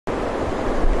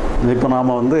இப்போ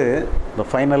நாம் வந்து இந்த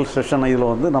ஃபைனல் செஷன்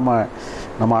இதில் வந்து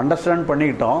நம்ம அண்டர்ஸ்டாண்ட்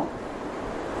பண்ணிக்கிட்டோம்.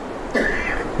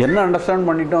 என்ன அண்டர்ஸ்டாண்ட்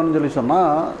பண்ணிட்டோம்னு சொல்லி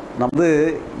சொன்னால், நம்ம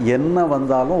என்ன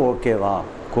வந்தாலும் ஓகே தான்,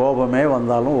 கோபமே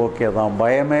வந்தாலும் ஓகே தான்,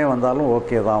 பயமே வந்தாலும்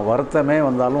ஓகே தான், வருத்தமே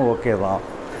வந்தாலும் ஓகே தான்,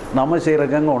 நம்ம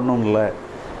செய்கிறக்கங்க ஒன்றும் இல்லை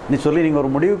நீ சொல்லி நீங்கள்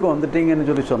ஒரு முடிவுக்கு வந்துட்டீங்கன்னு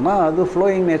சொல்லி சொன்னால் அது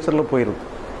ஃப்ளோயிங் நேச்சரில் போயிடுது.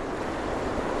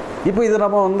 இப்போ இது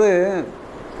நம்ம வந்து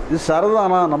இது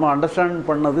சரிதானா, நம்ம அண்டர்ஸ்டாண்ட்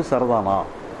பண்ணது சரிதானா,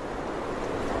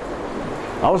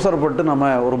 அவசரப்பட்டு நம்ம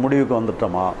ஒரு முடிவுக்கு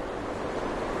வந்துட்டோமா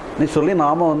நீ சொல்லி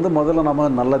நாம் வந்து முதல்ல நம்ம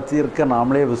நல்ல தீர்க்க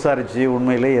நாமளே விசாரித்து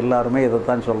உண்மையிலே எல்லாருமே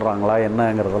இதைத்தான் சொல்கிறாங்களா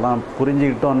என்னங்கிறதெல்லாம்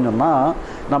புரிஞ்சுக்கிட்டோன்னு சொன்னால்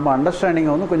நம்ம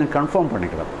அண்டர்ஸ்டாண்டிங்கை வந்து கொஞ்சம் கன்ஃபார்ம்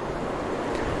பண்ணிக்கலாம்.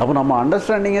 அப்போ நம்ம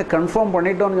அண்டர்ஸ்டாண்டிங்கை கன்ஃபார்ம்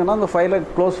பண்ணிட்டோன்னு சொன்னால் அந்த ஃபைலை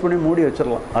க்ளோஸ் பண்ணி மூடி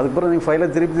வச்சிடலாம். அதுக்கப்புறம் நீங்கள் ஃபைலை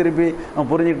திருப்பி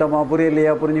புரிஞ்சுக்கிட்டோமா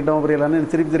புரியலையா புரியலான்னு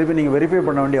திருப்பி நீங்கள் வெரிஃபை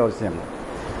பண்ண வேண்டிய அவசியம் இல்லை.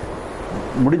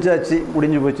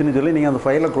 முடிஞ்சு போச்சுன்னு சொல்லி நீங்கள் அந்த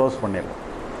ஃபைலை க்ளோஸ் பண்ணிடலாம்.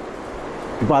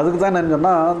 இப்போ அதுக்கு தான் என்னன்னு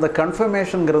சொன்னால் இந்த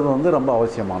கன்ஃபர்மேஷனுங்கிறது வந்து ரொம்ப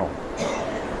அவசியமானோம்.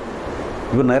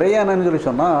 இப்போ நிறைய என்னன்னு சொல்லி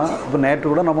சொன்னால், இப்போ நேற்று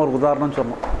கூட நம்ம ஒரு உதாரணம்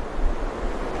சொன்னோம்.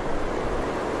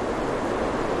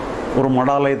 ஒரு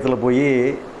மடாலயத்தில் போய்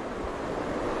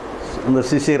இந்த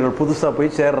சிஷியர்கள் புதுசாக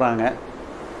போய் சேர்றாங்க.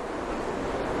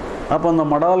 அப்போ அந்த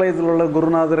மடாலயத்தில் உள்ள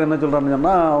குருநாதர் என்ன சொல்கிறாருன்னு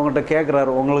சொன்னால், அவங்ககிட்ட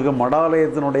கேட்குறாரு, உங்களுக்கு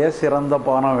மடாலயத்தினுடைய சிறந்த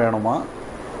பானம் வேணுமா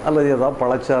அல்லது ஏதாவது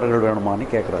பழச்சாறுகள்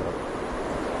வேணுமான்னு கேட்குறாரு.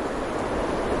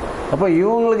 அப்போ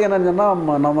இவங்களுக்கு என்னன்னு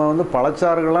சொன்னால், நம்ம வந்து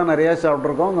பழச்சாறுகள்லாம் நிறையா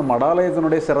சாப்பிட்ருக்கோம், இந்த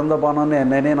மடாலயத்தினுடைய சிறந்த பானம்னு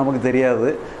என்னன்னே நமக்கு தெரியாது,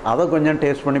 அதை கொஞ்சம்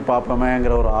டேஸ்ட் பண்ணி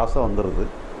பார்ப்போமேங்கிற ஒரு ஆசை வந்துடுது.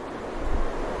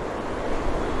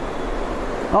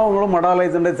 அவங்களும்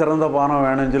மடாலயத்தினுடைய சிறந்த பானம்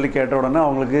வேணும்னு சொல்லி கேட்ட உடனே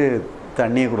அவங்களுக்கு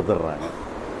தண்ணியை கொடுத்துட்றாங்க.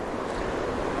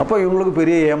 அப்போ இவங்களுக்கு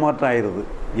பெரிய ஏமாற்றம் ஆயிடுது.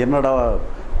 என்னடா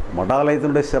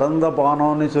மடாலயத்தினுடைய சிறந்த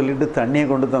பானம்னு சொல்லிட்டு தண்ணியை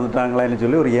கொண்டு தந்துட்டாங்களேன்னு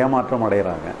சொல்லி ஒரு ஏமாற்றம்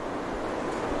அடைகிறாங்க.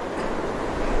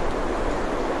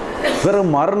 பிறகு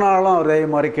மறுநாளும் அதே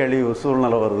மாதிரி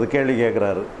சூழ்நிலை வருது. கேள்வி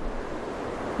கேட்குறாரு,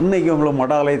 இன்றைக்கி உங்களுக்கு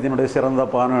மடாலயத்தினுடைய சிறந்த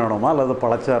பானம் வேணுமா அல்லது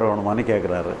பழச்சாறு வேணுமான்னு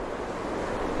கேட்குறாரு.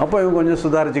 அப்போ இவங்க கொஞ்சம்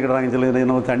சுதாரிச்சுக்கிட்டாங்கன்னு சொல்லி,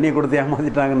 நம்ம தண்ணி கொடுத்து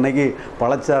ஏமாற்றிட்டாங்க, இன்றைக்கி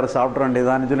பழச்சாறு சாப்பிட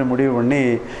வேண்டியதான்னு சொல்லி முடிவு பண்ணி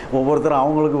ஒவ்வொருத்தரும்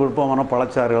அவங்களுக்கு விருப்பமான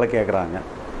பழச்சாறுகளை கேட்குறாங்க.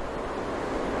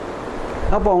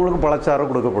 அப்போ அவங்களுக்கு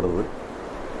பழச்சாறு கொடுக்கப்படுது.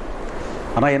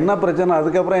 ஆனால் என்ன பிரச்சனை,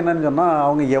 அதுக்கப்புறம் என்னன்னு சொன்னால்,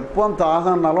 அவங்க எப்போ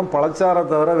தாகம்னாலும் பழச்சாரை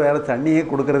தவிர வேறு தண்ணியே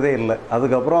கொடுக்குறதே இல்லை.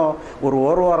 அதுக்கப்புறம் ஒரு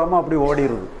வாரமாக அப்படி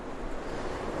ஓடிடுது.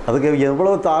 அதுக்கு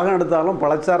எவ்வளோ தாகம் எடுத்தாலும்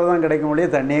பழச்சாறு தான் கிடைக்க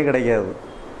முடியாது, தண்ணியே கிடைக்காது.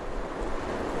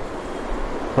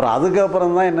 அப்புறம்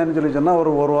அதுக்கப்புறம் தான் என்னன்னு சொல்லி சொன்னால்,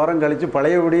 ஒரு வாரம் கழித்து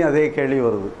பழையபடியும் அதே கேள்வி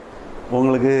வருது,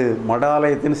 உங்களுக்கு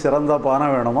மடாலயத்தின் சிறந்த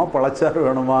பானம் வேணுமா பழச்சாறு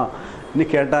வேணுமா நீ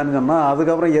கேட்டான்னு சொன்னால்,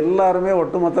 அதுக்கப்புறம் எல்லாருமே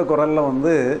ஒட்டுமொத்த குரலில்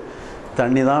வந்து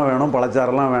தண்ணி தான் வேணும்,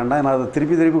 பழச்சாரெல்லாம் வேண்டாம், ஏன்னா அதை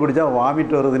திருப்பி குடித்தா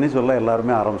வாமிட் வருதுன்னு சொல்ல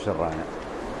எல்லாருமே ஆரம்பிச்சிடுறாங்க.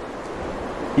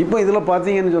 இப்போ இதில்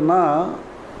பார்த்தீங்கன்னு சொன்னால்,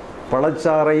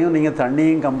 பழச்சாறையும் நீங்கள்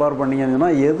தண்ணியும் கம்பேர் பண்ணிங்கன்னு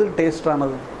சொன்னால் எது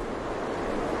டேஸ்டானது?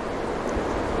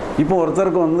 இப்போ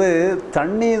ஒருத்தருக்கு வந்து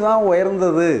தண்ணி தான்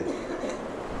உயர்ந்தது,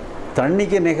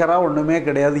 தண்ணிக்கு நிகராக ஒன்றுமே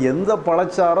கிடையாது, எந்த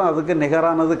பழச்சாரும் அதுக்கு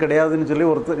நிகரானது கிடையாதுன்னு சொல்லி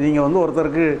நீங்கள் வந்து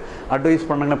ஒருத்தருக்கு அட்வைஸ்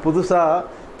பண்ணுங்க.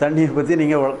 புதுசாக தண்ணியை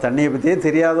பற்றியே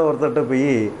தெரியாத ஒருத்தர்கிட்ட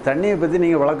போய் தண்ணியை பற்றி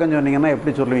நீங்கள் விளக்கம் சொன்னீங்கன்னா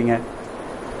எப்படி சொல்லுவீங்க?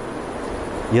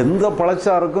 எந்த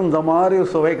பழச்சாருக்கும் இந்த மாதிரி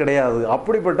சுவை கிடையாது,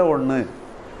 அப்படிப்பட்ட ஒன்று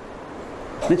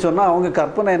நீ சொன்னால் அவங்க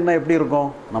கற்பனை என்ன எப்படி இருக்கும்?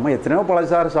 நம்ம எத்தனையோ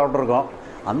பழச்சாறு சாப்பிட்ருக்கோம்,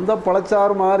 அந்த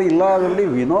பழச்சாறு மாதிரி இல்லாதபடி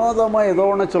வினோதமாக ஏதோ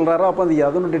ஒன்று சொல்கிறாரோ, அப்போ அது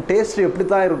அதனுடைய டேஸ்ட் எப்படி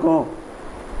தான் இருக்கும்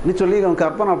நீ சொல்லி அவங்க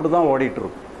கற்பனை அப்படி தான்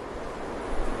ஓடிட்டுருக்கும்.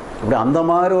 அப்படி அந்த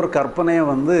மாதிரி ஒரு கற்பனையை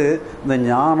வந்து இந்த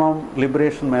ஞானம்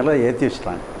லிபரேஷன் மேலே ஏற்றி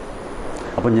வச்சுட்டாங்க.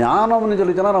 அப்போ ஞானம்னு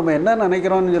சொல்லி சொன்னால் நம்ம என்ன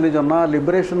நினைக்கிறோம்னு சொல்லி சொன்னால்,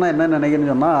 லிபரேஷன்னா என்ன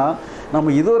நினைக்கிறேன்னு சொன்னால்,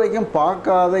 நம்ம இதுவரைக்கும்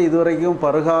பார்க்காத இதுவரைக்கும்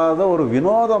பருகாத ஒரு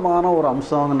வினோதமான ஒரு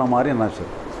அம்சங்கிற மாதிரி நினச்சி.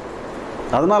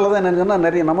 அதனால தான் என்னென்னு சொன்னால்,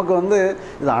 நிறைய நமக்கு வந்து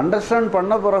இதை அண்டர்ஸ்டாண்ட்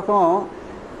பண்ண பிறகும்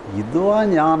இதுவாக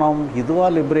ஞானம்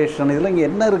இதுவாக லிபரேஷன் இதில் இங்கே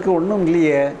என்ன இருக்குது ஒன்றும்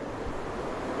இல்லையே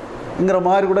ங்கிற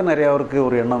மாதிரி கூட நிறையாவருக்கு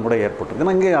ஒரு எண்ணம் கூட ஏற்பட்டுருக்கு.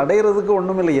 ஏன்னா இங்கே அடையிறதுக்கு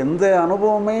ஒன்றும் இல்லை, எந்த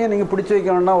அனுபவமே நீங்கள் பிடிச்சி வைக்க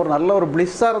வேண்டாம். ஒரு நல்ல ஒரு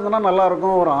பிளிஸ்ஸாக இருந்தனா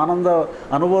நல்லாயிருக்கும், ஒரு ஆனந்த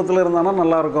அனுபவத்தில் இருந்தானா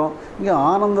நல்லாயிருக்கும். இங்கே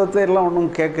ஆனந்தத்தை எல்லாம் ஒன்றும்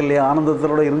கேட்கலையே,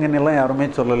 ஆனந்தத்தோட இருங்கன்னெல்லாம் யாருமே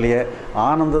சொல்லலையே,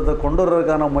 ஆனந்தத்தை கொண்டு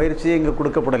வர்றதுக்கான முயற்சியே இங்கே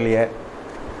கொடுக்கப்படலையே.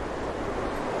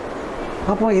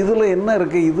 அப்போ இதில் என்ன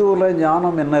இருக்குது, இதுவில்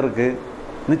ஞானம் என்ன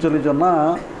இருக்குன்னு சொல்லி சொன்னால்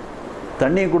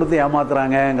தண்ணியை கொடுத்து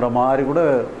ஏமாத்துறாங்கங்கிற மாதிரி கூட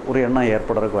ஒரு எண்ணம்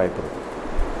ஏற்படுறதுக்கு வாய்ப்பு இருக்குது.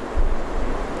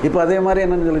 இப்போ அதே மாதிரி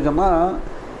என்னென்னு சொல்லி சொன்னால்,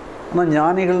 ஆனால்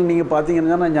ஞானிகள் நீங்கள்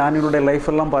பார்த்தீங்கன்னு சொன்னால், ஞானிகளுடைய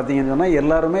லைஃப்பெல்லாம் பார்த்தீங்கன்னு சொன்னால்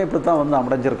எல்லாருமே இப்படி தான் வந்து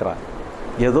அடைஞ்சிருக்கிறாங்க.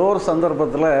 ஏதோ ஒரு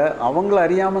சந்தர்ப்பத்தில் அவங்கள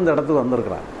அறியாமல் இந்த இடத்துக்கு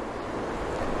வந்திருக்கிறாங்க.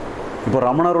 இப்போ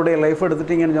ரமணருடைய லைஃப்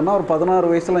எடுத்துட்டிங்கன்னு சொன்னால், ஒரு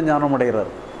 16 வயசில் ஞானம்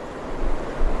அடைகிறார்.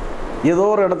 ஏதோ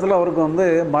ஒரு இடத்துல அவருக்கு வந்து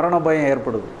மரண பயம்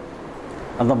ஏற்படுது.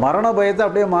 அந்த மரண பயத்தை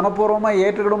அப்படியே மனப்பூர்வமாக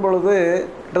ஏற்றுக்கிடும் பொழுது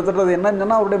கிட்டத்தட்ட அது என்னன்னு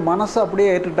சொன்னால் அவருடைய மனசை அப்படியே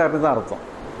ஏற்றுக்கிட்டாருன்னு தான் அர்த்தம்.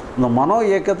 இந்த மனோ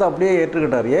இயக்கத்தை அப்படியே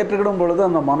ஏற்றுக்கிட்டார். ஏற்றுக்கிடும் பொழுது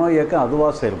அந்த மனோ இயக்கம்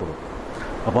அதுவாக செயல்படும்.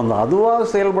 அப்போ அந்த அதுவாக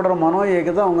செயல்படுற மனோ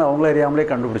இயக்கத்தை அவங்கள அறியாமலே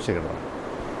கண்டுபிடிச்சிக்கிட்டாங்க.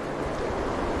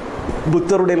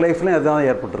 புத்தருடைய லைஃப்லையும் அதுதான்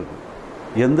ஏற்பட்டிருக்கு.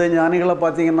 எந்த ஞானிகளை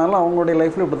பார்த்தீங்கன்னாலும் அவங்களுடைய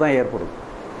லைஃப்பில் இப்படி தான் ஏற்படும்.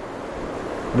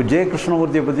 இப்போ ஜெய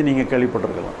கிருஷ்ணமூர்த்தியை பற்றி நீங்கள்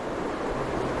கேள்விப்பட்டிருக்கலாம்.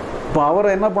 இப்போ அவரை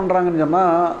என்ன பண்ணுறாங்கன்னு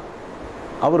சொன்னால்,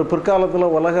 அவர்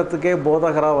பிற்காலத்தில் உலகத்துக்கே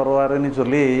போதகராக வருவாருன்னு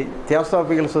சொல்லி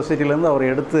தியோசாபிக்கல் சொசைட்டிலேருந்து அவர்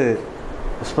எடுத்து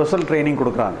ஸ்பெஷல் ட்ரைனிங்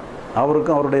கொடுக்குறாங்க.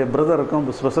 அவருக்கும் அவருடைய பிரதருக்கும்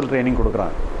ஸ்பெஷல் ட்ரைனிங்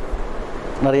கொடுக்குறாங்க.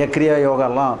 நிறைய கிரியா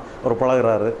யோகாலாம் அவர்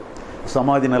பழகிறாரு.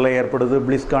 சமாதி நிலை ஏற்படுது,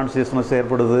 பிளிஸ் கான்சியஸ்னஸ்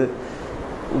ஏற்படுது,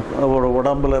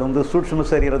 உடம்புலேருந்து சூட்சும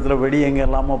சரீரத்தில் வெடி எங்கே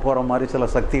இல்லாமல் போகிற மாதிரி சில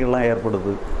சக்திகள்லாம்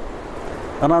ஏற்படுது.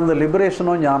 ஆனால் அந்த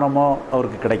லிபரேஷனோ ஞானமோ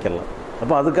அவருக்கு கிடைக்கல.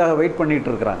 அப்போ அதுக்காக வெயிட் பண்ணிகிட்டு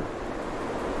இருக்கிறாங்க.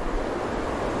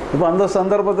 இப்போ அந்த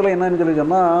சந்தர்ப்பத்தில் என்னன்னு சொல்லி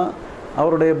சொன்னால்,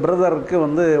 அவருடைய பிரதருக்கு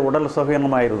உடல்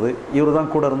சுகவீனமாயிருது. இவர்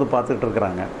தான் கூட இருந்து பார்த்துட்டு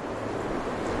இருக்கிறாங்க.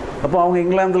 அப்போ அவங்க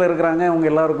இங்கிலாந்தில் இருக்கிறாங்க. அவங்க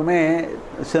எல்லாருக்குமே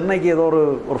சென்னைக்கு ஏதோ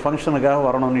ஒரு ஃபங்க்ஷனுக்காக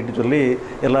வரணும்னுட்டு சொல்லி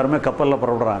எல்லாருமே கப்பலில்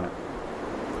புறப்படுறாங்க.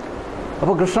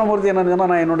 அப்போ கிருஷ்ணமூர்த்தி என்னன்னு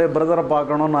சொன்னால், நான் என்னுடைய பிரதரை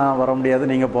பார்க்கணும், நான் வர முடியாது,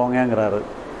 நீங்கள் போங்கங்கிறாரு.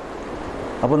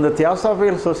 அப்போ இந்த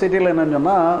தியோசாபிக்கல் சொசைட்டியில் என்னன்னு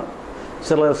சொன்னால்,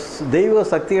 சில தெய்வ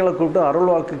சக்திகளை கூப்பிட்டு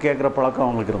அருள்வாக்கு கேட்குற பழக்கம்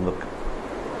அவங்களுக்கு இருந்திருக்கு.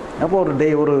 அப்போ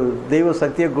ஒரு தெய்வ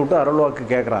சக்தியை கூப்பிட்டு அருள்வாக்கு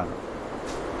கேட்குறாங்க.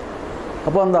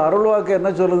 அப்போ அந்த அருள்வாக்கு என்ன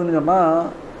சொல்லுதுன்னு சொன்னால்,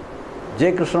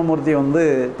 ஜெய கிருஷ்ணமூர்த்தி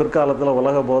பிற்காலத்தில்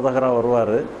உலக போதகராக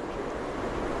வருவார்.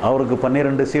 அவருக்கு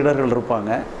 12 சீடர்கள்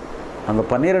இருப்பாங்க. அந்த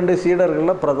 12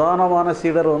 சீடர்களில் பிரதானமான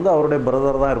சீடர் அவருடைய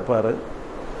பிரதர் தான் இருப்பார்.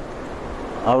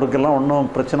 அவருக்கெல்லாம் ஒன்றும்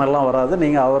பிரச்சனைலாம் வராது,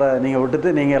 நீங்கள் விட்டுட்டு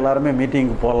நீங்கள் எல்லாருமே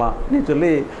மீட்டிங்க்கு போகலாம்னு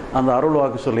சொல்லி அந்த அருள்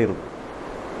வாக்கு சொல்லியிருக்கு.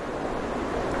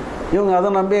 இவங்க அதை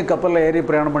நம்பி கப்பலில் ஏறி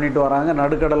பிரயாணம் பண்ணிட்டு வராங்க.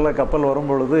 நடுக்கடலில் கப்பல்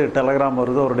வரும்பொழுது டெலகிராம்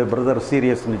வருது, அவருடைய பிரதர்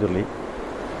சீரியஸ்ன்னு சொல்லி.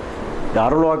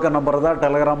 அருள் வாக்கை நம்புறதா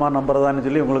டெலகிராமாக நம்புறதான்னு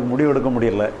சொல்லி உங்களுக்கு முடிவு எடுக்க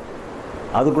முடியல.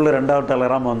 அதுக்குள்ளே 2வது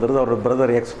டெலகிராம் வந்துடுது, அவருடைய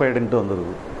பிரதர் எக்ஸ்பயர்டுன்ட்டு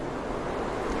வந்துடுது.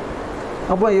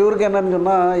 அப்போ இவருக்கு என்னன்னு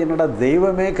சொன்னால், என்னடா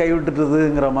தெய்வமே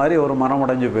கைவிட்டுட்டுதுங்கிற மாதிரி ஒரு மனம்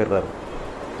அடைஞ்சு போயிடுறாரு.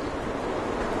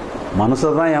 மனசை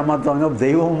தான் ஏமாற்றுவாங்க,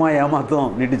 தெய்வமாக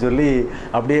ஏமாற்றும் நீட்டு சொல்லி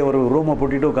அப்படியே ஒரு ரூமை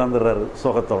பூட்டிட்டு உட்காந்துடுறாரு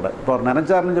சோகத்தோட. இப்போ அவர்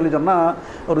நினச்சாருன்னு சொல்லி சொன்னால்,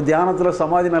 ஒரு தியானத்தில்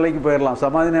சமாதி நிலைக்கு போயிடலாம்.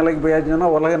 சமாதி நிலைக்கு போயாச்சுன்னா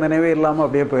உலக நினைவே இல்லாமல்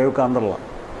அப்படியே போய் உட்காந்துடலாம்.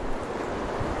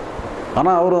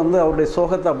 ஆனால் அவர் அவருடைய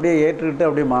சோகத்தை அப்படியே ஏற்றுக்கிட்டு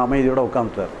அப்படியே அமைதியோடு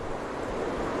உட்காந்துட்டார்.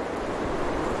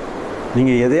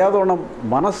 நீங்கள் எதையாவது ஒன்று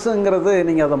மனசுங்கிறது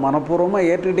நீங்கள் அதை மனப்பூர்வமாக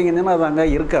ஏற்றுக்கிட்டீங்கன்னா அது அங்கே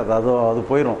இருக்காது, அது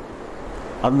போயிடும்.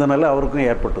 அந்த நிலை அவருக்கும்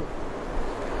ஏற்பட்டது.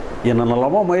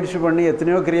 என்னென்னலாமோ முயற்சி பண்ணி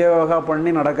எத்தனையோ கிரியாவாக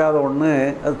பண்ணி நடக்காத ஒன்று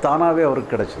அது தானாகவே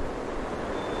அவருக்கு கிடச்சிது.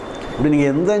 இப்படி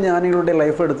நீங்கள் எந்த ஞானிகளுடைய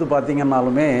லைஃப்பை எடுத்து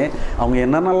பார்த்தீங்கன்னாலுமே அவங்க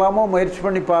என்னென்னலாமோ முயற்சி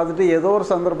பண்ணி பார்த்துட்டு ஏதோ ஒரு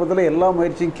சந்தர்ப்பத்தில் எல்லா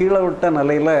முயற்சியும் கீழே விட்ட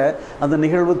நிலையில் அந்த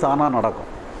நிகழ்வு தானாக நடக்கும்.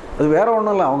 அது வேறு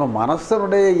ஒன்றும் இல்லை, அவங்க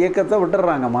மனசனுடைய இயக்கத்தை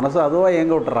விட்டுடுறாங்க, மனசை அதுவாக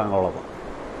இயங்க விட்டுறாங்க, அவ்வளோதான்.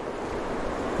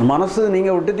 மனசு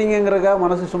நீங்கள் விட்டுட்டீங்கிறக்காக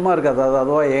மனசு சும்மா இருக்காது, அது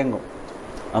அதுவாக இயங்கும்.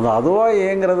 அந்த அதுவாக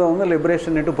இயங்கிறத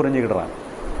லிபரேஷன்ட்டு புரிஞ்சுக்கிடுறாங்க.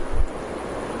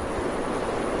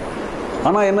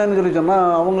 ஆனால் என்னன்னு சொல்லி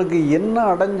சொன்னால், அவங்களுக்கு என்ன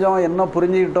அடைஞ்சோம் என்ன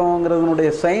புரிஞ்சுக்கிட்டோங்கிறதுனுடைய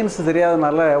சயின்ஸ்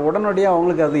தெரியாதனால உடனடியாக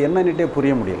அவங்களுக்கு அது என்னன்னுட்டே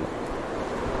புரிய முடியல.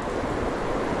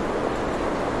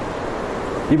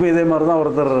 இப்போ இதே மாதிரி தான்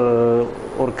ஒருத்தர்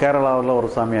ஒரு கேரளாவில் ஒரு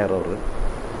சாமியார்,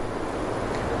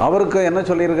 அவருக்கு என்ன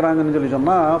சொல்லியிருக்கிறாங்கன்னு சொல்லி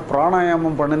சொன்னால்,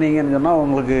 பிராணாயாமம் பண்ணினீங்கன்னு சொன்னால்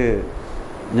உங்களுக்கு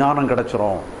ஞானம்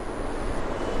கிடச்சிரும்,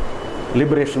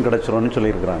 லிபரேஷன் கிடச்சிரும்னு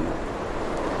சொல்லியிருக்கிறாங்க.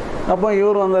 அப்போ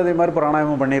இவர் அதே மாதிரி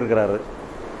பிராணாயாமம் பண்ணியிருக்கிறாரு.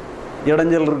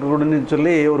 இடைஞ்சல் இருக்கக்கூடாதுன்னு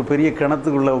சொல்லி ஒரு பெரிய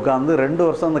கிணத்துக்குள்ளே உட்காந்து 2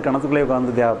 வருஷம் அந்த கிணத்துக்குள்ளே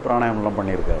உட்காந்து பிராணாயாமம்லாம்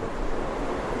பண்ணியிருக்காரு.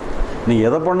 நீங்கள்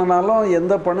எதை பண்ணினாலும்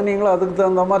எந்த பண்ணினீங்களோ அதுக்கு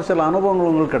தகுந்த மாதிரி சில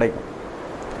அனுபவங்கள் உங்களுக்கு கிடைக்கும்.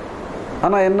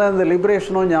 ஆனால் என்ன, இந்த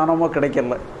லிபரேஷனோ ஞானமோ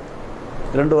கிடைக்கல.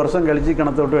 2 வருஷம் கழித்து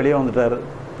கிணத்தை விட்டு வெளியே வந்துட்டார்.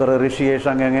 பிற ரிஷிகேஷ்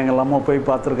அங்கே எங்கெல்லாமோ போய்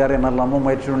பார்த்துருக்காரு, என்னெல்லாமோ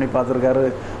முயற்சி பண்ணி பார்த்துருக்காரு,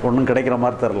 ஒன்றும் கிடைக்கிற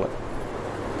மாதிரி தெரில.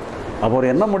 அப்போ ஒரு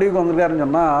என்ன முடிவுக்கு வந்திருக்காருன்னு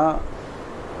சொன்னால்,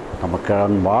 நமக்கு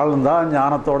வாழ்ந்தால்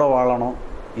ஞானத்தோடு வாழணும்,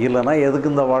 இல்லைன்னா எதுக்கு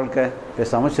இந்த வாழ்க்கை,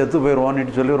 பேசாமல் செத்து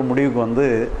போயிடுவோன்னுட்டு சொல்லி ஒரு முடிவுக்கு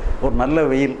ஒரு நல்ல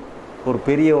வெயில் ஒரு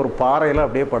பெரிய ஒரு பாறையில்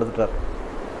அப்படியே படுத்துட்டார்.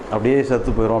 அப்படியே செத்து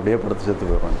போயிடும், அப்படியே படுத்து செத்து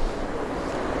போயிடுவாங்க.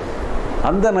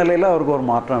 அந்த நிலையில் அவருக்கு ஒரு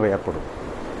மாற்றம் ஏற்படும்.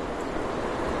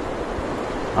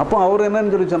 அப்போ அவர்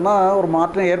என்னன்னு சொல்லி சொன்னால், ஒரு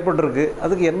மாற்றம் ஏற்பட்டிருக்கு.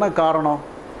 அதுக்கு என்ன காரணம்,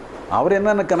 அவர்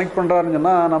என்னென்ன கனெக்ட் பண்ணுறாருன்னு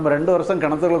சொன்னால், நம்ம 2 வருஷம்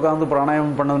கிணத்துல உட்காந்து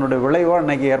பிராணாயாமம் பண்ணதனுடைய விளைவாக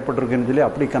இன்றைக்கி ஏற்பட்டிருக்குன்னு சொல்லி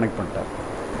அப்படி கனெக்ட் பண்ணிட்டார்.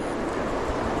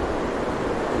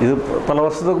 இது பல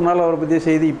வருஷத்துக்கு முன்னால் அவரை பற்றிய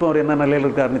செய்தி, இப்போ அவர் என்ன நிலையில்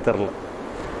இருக்காருன்னு தெரில.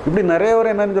 இப்படி நிறைய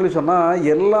பேர் என்னன்னு சொல்லி சொன்னால்,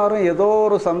 எல்லாரும் ஏதோ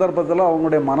ஒரு சந்தர்ப்பத்தில்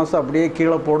அவங்களுடைய மனசை அப்படியே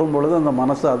கீழே போடும் பொழுது அந்த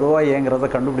மனசு அதுவாக இயங்கிறத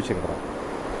கண்டுபிடிச்சிக்கிறாங்க.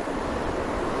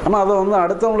 ஆனால் அதை வந்து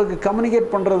அடுத்தவங்களுக்கு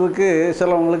கம்யூனிகேட் பண்ணுறதுக்கு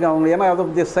சிலவங்களுக்கு அவங்க, ஏன்னா அதை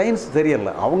பற்றிய சயின்ஸ்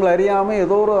தெரியலை, அவங்கள அறியாமல்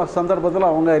ஏதோ ஒரு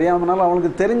சந்தர்ப்பத்தில் அவங்க அறியாமனாலும்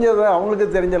அவங்களுக்கு தெரிஞ்சதை அவங்களுக்கு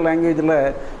தெரிஞ்ச லாங்குவேஜில்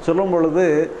சொல்லும் பொழுது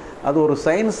அது ஒரு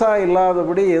சயின்ஸாக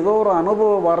இல்லாதபடி ஏதோ ஒரு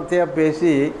அனுபவ வார்த்தையாக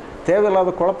பேசி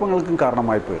தேவையில்லாத குழப்பங்களுக்கும்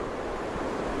காரணமாகி போயிடும்.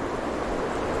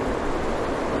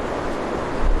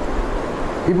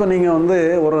 இப்போ நீங்கள் வந்து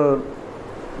ஒரு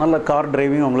நல்ல கார்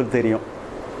டிரைவிங் உங்களுக்கு தெரியும்,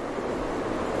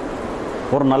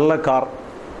 ஒரு நல்ல கார்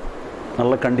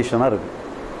நல்ல கண்டிஷனாக இருக்குது,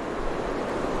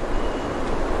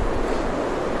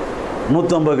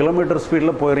 150 கிலோமீட்டர்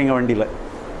ஸ்பீடில் போயிடுறீங்க வண்டியில்,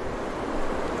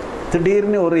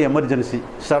 திடீர்னு ஒரு எமர்ஜென்சி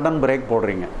சடன் பிரேக்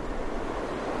போடுறீங்க,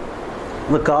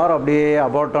 இந்த கார் அப்படியே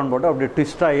அபார்ட் போட்டு அப்படியே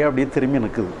ட்விஸ்ட் ஆகி அப்படியே திரும்பி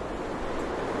நிற்குது.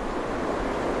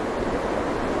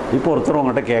 இப்போ ஒருத்தர்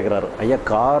உங்கள்கிட்ட கேட்குறாரு, ஐயா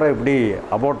காரை எப்படி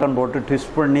அபார்ட் போட்டு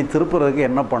ட்விஸ்ட் பண்ணி திருப்புறதுக்கு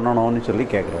என்ன பண்ணணும்னு சொல்லி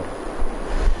கேட்குறாரு.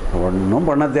 ஒன்றும்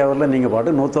பண்ண தேவையில்லை, நீங்கள்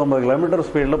பாட்டு 150 கிலோமீட்டர்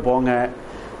ஸ்பீடில் போங்க,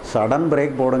 சடன்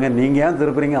பிரேக் போடுங்க, நீங்கள் ஏன்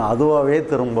திருப்புறீங்க, அதுவாகவே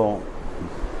திரும்பும்.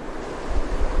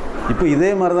 இப்போ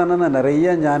இதே மாதிரி தானே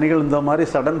நிறைய ஞானிகள் இந்த மாதிரி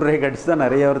சடன் பிரேக் அடித்து தான்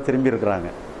நிறைய பேர் திரும்பி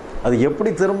இருக்கிறாங்க. அது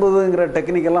எப்படி திரும்புதுங்கிற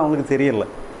டெக்னிக்கெல்லாம் அவங்களுக்கு தெரியல.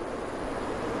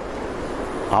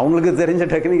 அவங்களுக்கு தெரிஞ்ச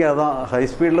டெக்னிக் அதான், ஹை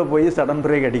ஸ்பீடில் போய் சடன்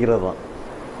பிரேக் அடிக்கிறது தான்.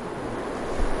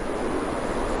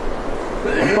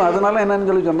 இப்போ அதனால் என்னன்னு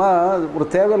சொல்லி சொன்னால் ஒரு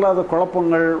தேவையில்லாத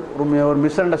குழப்பங்கள், ஒரு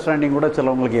மிஸ் அண்டர்ஸ்டாண்டிங் கூட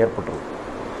சிலவங்களுக்கு ஏற்பட்டுருது.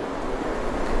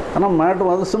 ஆனால் மேட்ரு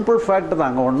வந்து சிம்பிள் ஃபேக்ட் தான்.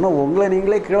 அங்கே ஒன்றும் உங்களை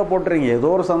நீங்களே கீழே போட்டுறீங்க, ஏதோ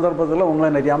ஒரு சந்தர்ப்பத்தில் உங்களை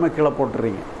நிறையாமல் கீழே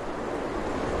போட்டுறீங்க.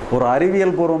 ஒரு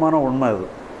அறிவியல் பூர்வமான உண்மை அது.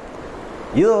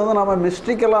 இதை வந்து நம்ம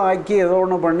மிஸ்டேக்கெல்லாம் ஆக்கி ஏதோ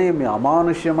ஒன்று பண்ணி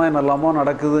அமானுஷ்யமாக என்னெல்லாமோ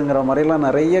நடக்குதுங்கிற மாதிரிலாம்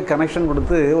நிறைய கனெக்ஷன்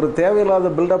கொடுத்து ஒரு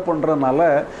தேவையில்லாத பில்டப்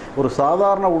பண்ணுறதுனால ஒரு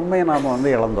சாதாரண உண்மையை நாம்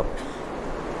வந்து இழந்தோம்.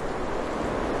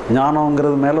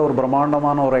 ஞானங்கிறது மேலே ஒரு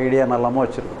பிரம்மாண்டமான ஒரு ஐடியா நல்லாமல்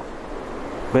வச்சுருக்கோம்.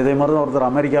 இப்போ இதே மாதிரி தான் ஒருத்தர்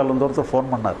அமெரிக்காவிலேருந்து ஒருத்தர் ஃபோன்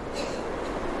பண்ணார்.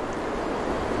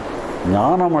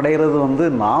 ஞானம் அடைகிறது வந்து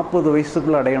 40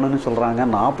 வயசுக்குள்ளே அடையணும்னு சொல்கிறாங்க,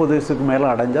 40 வயசுக்கு மேலே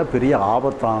அடைஞ்சால் பெரிய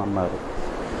ஆபத்தான்னாரு.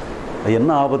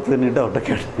 என்ன ஆபத்துன்னுட்டு அவர்கிட்ட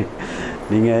கேட்டேன்.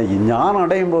 நீங்கள் ஞானம்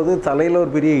அடையும் போது தலையில்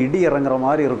ஒரு பெரிய இடி இறங்குற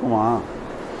மாதிரி இருக்குமா,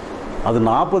 அது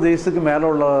 40 வயசுக்கு மேலே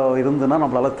உள்ள இருந்துன்னா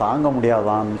நம்மளால் தாங்க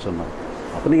முடியாதான்னு சொன்னார்.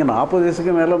 அப்போ நீங்கள் 40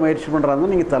 வயசுக்கு மேலே முயற்சி பண்ணுறாங்க,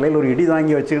 நீங்கள் தலையில் ஒரு இடி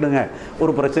வாங்கி வச்சுக்கிடுங்க,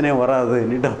 ஒரு பிரச்சனையும் வராது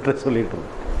நீ டாக்டர் சொல்லிட்டு.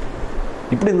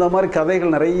 இப்படி இந்த மாதிரி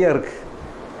கதைகள் நிறைய இருக்குது.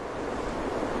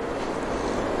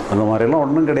 அந்த மாதிரிலாம்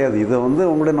ஒன்றும் கிடையாது. இதை வந்து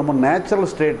உங்களுடைய நம்ம நேச்சுரல்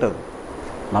ஸ்டேட், அது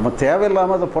நம்ம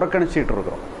தேவையில்லாமல் அதை புறக்கணிச்சிட்டு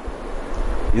இருக்கிறோம்.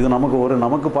 இது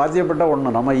நமக்கு பாத்தியப்பட்ட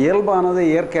ஒன்று, நம்ம இயல்பானது,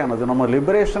 இயற்கையானது. நம்ம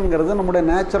லிபரேஷனுங்கிறது நம்முடைய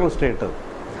நேச்சுரல் ஸ்டேட். அது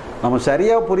நம்ம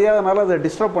சரியாக புரியாதனால அதை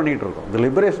டிஸ்டர்ப் பண்ணிகிட்டு இருக்கோம், இந்த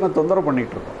லிபரேஷனை தொந்தரவு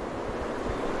பண்ணிகிட்டு இருக்கோம்.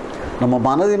 நம்ம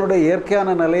மனதினுடைய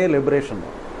இயற்கையான நிலையே லிபரேஷன்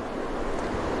தான்.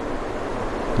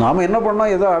 நாம் என்ன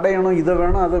பண்ணோம், எதோ அடையணும், இதை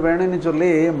வேணும் அதை வேணும்னு சொல்லி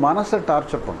மனசை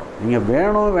டார்ச்சர் பண்ணுறோம். நீங்கள்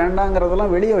வேணும்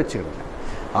வேண்டாங்கிறதெல்லாம் வெளியே வச்சுக்கிடுங்க.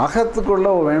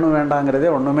 அகத்துக்குள்ளே வேணும் வேண்டாங்கிறதே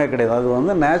ஒன்றுமே கிடையாது. அது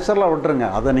வந்து நேச்சுரலாக விட்டுருங்க,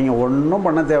 அதை நீங்கள் ஒன்றும்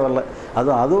பண்ண தேவையில்லை.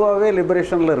 அதுவாகவே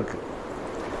லிபரேஷனில் இருக்குது.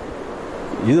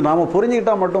 இது நாம்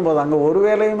புரிஞ்சுக்கிட்டால் மட்டும் போதும். அங்கே ஒரு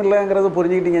வேலையும் இல்லைங்கிறத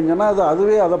புரிஞ்சுக்கிட்டீங்கன்னு சொன்னால்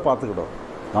அதுவே அதை பார்த்துக்கிடும்.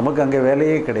 நமக்கு அங்கே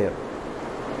வேலையே கிடையாது.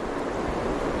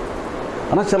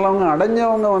 ஆனால் சிலவங்க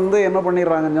அடைஞ்சவங்க வந்து என்ன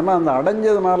பண்ணிடுறாங்கன்னு சொன்னால், அந்த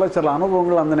அடைஞ்சதுனால சில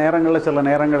அனுபவங்கள் அந்த நேரங்களில், சில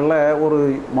நேரங்களில் ஒரு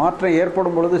மாற்றம்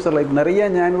ஏற்படும் பொழுது நிறைய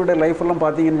ஞானிகளுடைய லைஃப்பெல்லாம்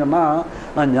பார்த்தீங்கன்னு சொன்னால்,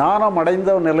 நான் ஞானம்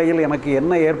அடைந்த நிலையில் எனக்கு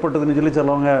என்ன ஏற்பட்டதுன்னு சொல்லி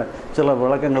சிலவங்க சில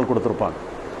விளக்கங்கள் கொடுத்துருப்பாங்க.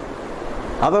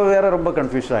 அதை வேறு ரொம்ப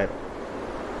கன்ஃபியூஸ் ஆகிடும்.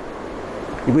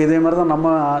 இப்போ இதே மாதிரி தான்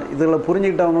நம்ம இதில்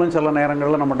புரிஞ்சுக்கிட்டவங்களும் சில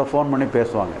நேரங்களில் நம்மகிட்ட ஃபோன் பண்ணி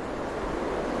பேசுவாங்க.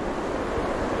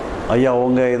 ஐயா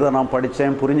உங்கள் இதை நான்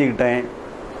படித்தேன், புரிஞ்சுக்கிட்டேன்,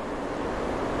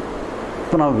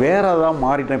 இப்போ நான் வேறு ஏதாவது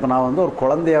மாறிட்டேன், இப்போ நான் வந்து ஒரு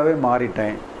குழந்தையாகவே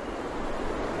மாறிட்டேன்.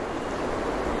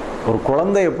 ஒரு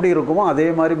குழந்தை எப்படி இருக்குமோ அதே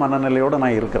மாதிரி மனநிலையோடு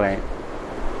நான் இருக்கிறேன்,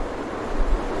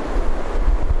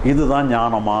 இதுதான்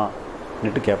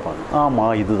ஞானமான்னுட்டு கேட்பாங்க.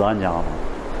 ஆமாம் இதுதான் ஞானம்.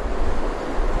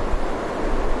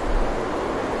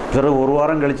 பிறகு ஒரு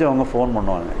வாரம் கழித்து அவங்க ஃபோன்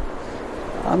பண்ணுவாங்க,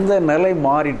 அந்த நிலை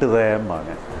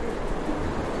மாறிட்டுதேம்பாங்க.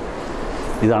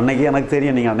 இது அன்னைக்கு எனக்கு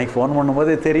தெரியும், நீங்கள் அன்னைக்கு ஃபோன்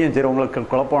பண்ணும்போதே தெரியும், சரி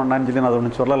உங்களுக்கு குழப்பம் வேண்டான்னு சொல்லி நான் அதை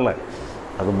ஒன்றும் சொல்லலை,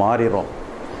 அது மாறிடும்.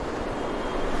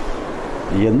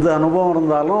 எந்த அனுபவம்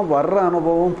இருந்தாலும் வர்ற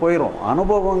அனுபவம் போயிடும்.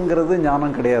 அனுபவங்கிறது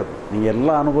ஞானம் கிடையாது. நீங்கள்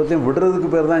எல்லா அனுபவத்தையும் விடுறதுக்கு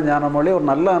பேர் தான் ஞானம் வழி. ஒரு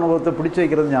நல்ல அனுபவத்தை பிடிச்சி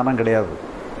வைக்கிறது ஞானம் கிடையாது.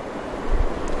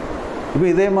 இப்போ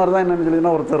இதே மாதிரி தான் என்னென்னு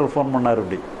சொல்லிங்கன்னா ஒருத்தர் ஃபோன் பண்ணார்.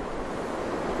 இப்படி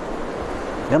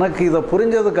எனக்கு இதை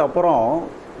புரிஞ்சதுக்கு அப்புறம்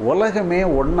உலகமே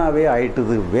ஒன்றாவே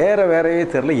ஆயிட்டுது, வேறு வேறையே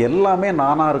தெரில, எல்லாமே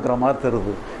நானாக இருக்கிற மாதிரி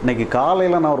தெரியுது. இன்றைக்கி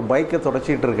காலையில் நான் ஒரு பைக்கை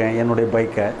தொடச்சிக்கிட்டு இருக்கேன், என்னுடைய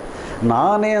பைக்கை.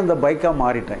 நானே அந்த பைக்காக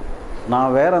மாறிட்டேன்.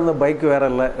 நான் வேறு, அந்த பைக்கு வேறு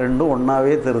இல்லை, ரெண்டும்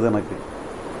ஒன்றாவே தெரியுது எனக்கு.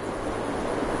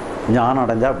 ஞானம்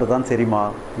அடைஞ்சா அப்படி தான்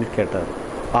தெரியுமான்னு கேட்டார்.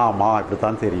 ஆமாம் இப்படி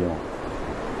தான் தெரியும்.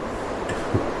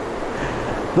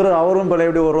 பிறகு அவரும்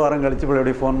பழையபடி ஒரு வாரம் கழித்து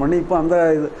பழையபடி ஃபோன் பண்ணி இப்போ அந்த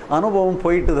இது அனுபவம்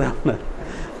போயிட்டு தான்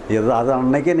எது அது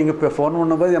அன்னைக்கே நீங்கள் இப்போ ஃபோன்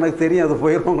பண்ணும்போது எனக்கு தெரியும் அது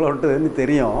போயிடுவோங்களோட்டுன்னு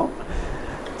தெரியும்.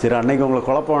 சரி அன்னைக்கு உங்களை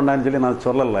குழப்ப வேண்டான்னு சொல்லி நான்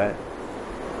சொல்லலை.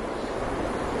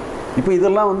 இப்போ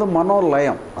இதெல்லாம் வந்து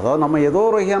மனோலயம். அதாவது நம்ம ஏதோ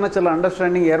ஒரு வகையான சில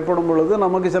அண்டர்ஸ்டாண்டிங் ஏற்படும் பொழுது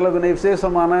நமக்கு சில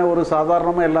விசேஷமான ஒரு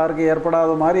சாதாரணமாக எல்லாருக்கும்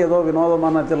ஏற்படாத மாதிரி ஏதோ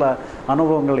வினோதமான சில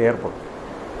அனுபவங்கள் ஏற்படும்.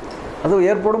 அது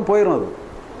ஏற்படும் போயிடும். அது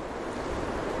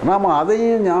நாம்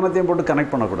அதையும் ஞானத்தையும் போட்டு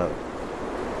கனெக்ட் பண்ணக்கூடாது.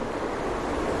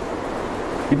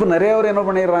 இப்போ நிறைய பேர் என்ன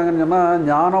பண்ணிடுறாங்கன்னு சொன்னால்,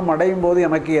 ஞானம் அடையும் போது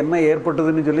எனக்கு என்ன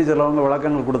ஏற்பட்டதுன்னு சொல்லி சிலவங்க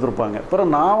விளக்கங்கள் கொடுத்துருப்பாங்க.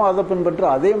 அப்புறம் நாம் அதை பின்பற்றி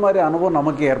அதே மாதிரி அனுபவம்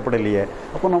நமக்கு ஏற்படலையே,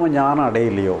 அப்போ நம்ம ஞானம்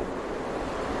அடையலையோ?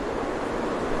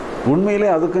 உண்மையிலே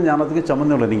அதுக்கும் ஞானத்துக்கும்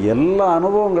சம்மந்தம் இல்லை. நீங்கள் எல்லா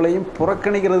அனுபவங்களையும்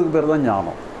புறக்கணிக்கிறதுக்கு பேர் தான்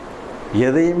ஞானம்.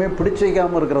 எதையுமே பிடிச்சி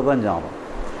வைக்காமல் இருக்கிறது தான் ஞானம்.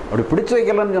 அப்படி பிடிச்சி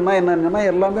வைக்கலன்னு சொன்னால் என்னன்னு சொன்னால்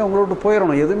எல்லாமே உங்களை விட்டு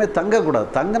போயிடணும். எதுவுமே தங்கக்கூடாது.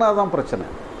 தங்கினா தான் பிரச்சனை.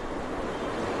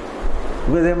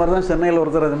 இப்போ இதே மாதிரி தான் சென்னையில்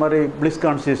ஒருத்தர் இது மாதிரி பிளிஸ்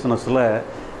கான்சியஸ்னஸில்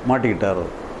மாட்டிக்கிட்டார்.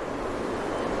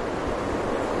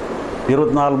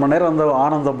 24 மணி நேரம் அந்த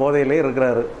ஆனந்த போதையிலே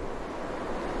இருக்கிறாரு.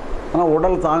 ஆனால்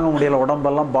உடல் தாங்க முடியலை.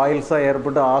 உடம்பெல்லாம் பாயில்ஸாக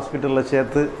ஏற்பட்டு ஹாஸ்பிட்டலில்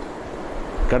சேர்த்து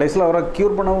கடைசியில் அவரை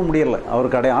க்யூர் பண்ணவும் முடியலை. அவர்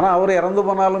ஆனால் அவர் இறந்து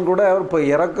போனாலும் கூட அவர் இப்போ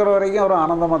இறக்குற வரைக்கும் அவர்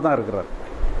ஆனந்தமாக தான் இருக்கிறார்.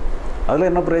 அதில்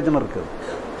என்ன பிரயோஜனம் இருக்குது?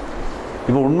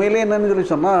 இப்போ உண்மையிலே என்னன்னு சொல்லி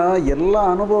சொன்னால், எல்லா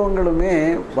அனுபவங்களுமே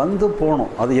வந்து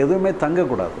போகணும். அது எதுவுமே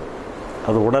தங்கக்கூடாது.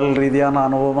 அது உடல் ரீதியான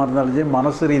அனுபவமாக இருந்தாலும் சரி,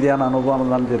 மனசு ரீதியான அனுபவம்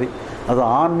இருந்தாலும் சரி, அது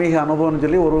ஆன்மீக அனுபவம்னு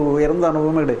சொல்லி ஒரு உயர்ந்த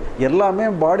அனுபவமே கிடையாது. எல்லாமே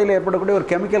பாடியில் ஏற்படக்கூடிய ஒரு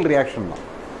கெமிக்கல் ரியாக்ஷன் தான்.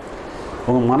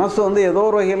 உங்கள் மனசு வந்து ஏதோ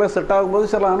ஒரு வகையில் செட்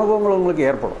ஆகும்போது சில அனுபவங்கள் உங்களுக்கு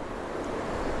ஏற்படும்.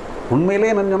 உண்மையிலே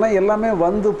என்னன்னு சொன்னால் எல்லாமே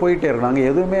வந்து போயிட்டே இருக்கும். நாங்கள்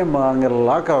எதுவுமே அங்கே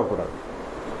லாக் ஆகக்கூடாது.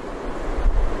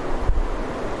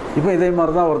 இப்போ இதே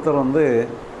மாதிரி தான் ஒருத்தர் வந்து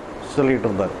சொல்லிகிட்டு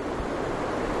இருந்தார்.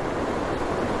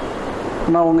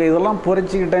 நான் உங்கள் இதெல்லாம்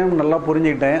புரிஞ்சுக்கிட்டேன், நல்லா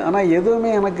புரிஞ்சுக்கிட்டேன். ஆனால் எதுவுமே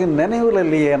எனக்கு நினைவில்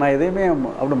இல்லையே. நான் எதையுமே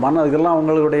அப்படி இதெல்லாம்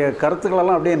உங்களுடைய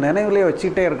கருத்துக்களெல்லாம் அப்படியே நினைவிலே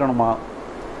வச்சுக்கிட்டே இருக்கணுமா?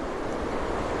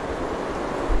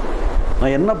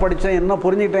 நான் என்ன படித்தேன், என்ன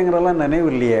புரிஞ்சுக்கிட்டேங்கிறதெல்லாம் நினைவு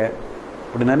இல்லையே.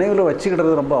 அப்படி நினைவில்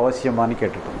வச்சுக்கிட்டது ரொம்ப அவசியமானு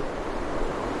கேட்டுட்டோம்.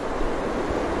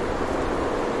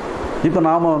 இப்போ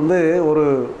நாம் வந்து ஒரு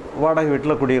வாடகை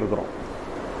வீட்டில் குடியிருக்கிறோம்.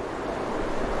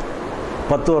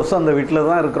 10 வருஷம் அந்த வீட்டில்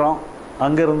தான் இருக்கிறோம்.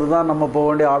 அங்கேருந்து தான் நம்ம போக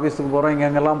வேண்டிய ஆஃபீஸுக்கு போகிறோம்.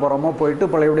 எங்கெங்கெல்லாம் போகிறோமோ போயிட்டு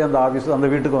பழையபடி அந்த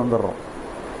வீட்டுக்கு வந்துடுறோம்.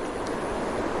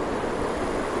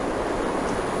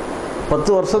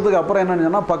 10 வருஷத்துக்கு அப்புறம் என்னன்னு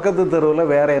சொன்னால், பக்கத்து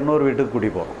தெருவில் வேறு இன்னொரு வீட்டுக்கு குடி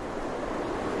போகிறோம்.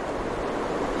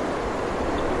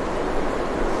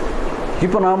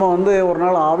 இப்போ நாம் வந்து ஒரு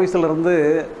நாள் ஆஃபீஸில் இருந்து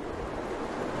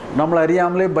நம்மளை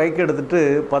அறியாமலே பைக் எடுத்துகிட்டு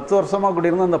 10 வருஷமாக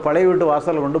குடியிருந்து அந்த பழைய வீட்டு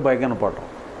வாசலில் கொண்டு பைக் அனுப்பாட்டோம்.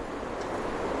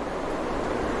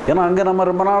 ஏன்னா அங்கே நம்ம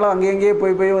ரொம்ப நாள் அங்கேயே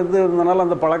போய் வந்து இருந்தனால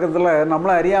அந்த பழக்கத்தில்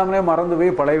நம்மளை அறியாமலே மறந்து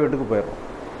போய் பழைய வீட்டுக்கு போயிடுறோம்.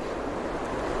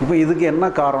 இப்போ இதுக்கு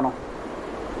என்ன காரணம்?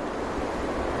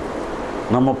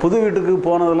 நம்ம புது வீட்டுக்கு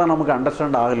போனதெல்லாம் நமக்கு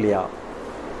அண்டர்ஸ்டாண்ட் ஆகலையா?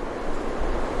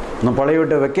 நம்ம பழைய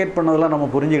வீட்டை வெக்கேட் பண்ணதெல்லாம் நம்ம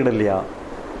புரிஞ்சுக்கிடலையா?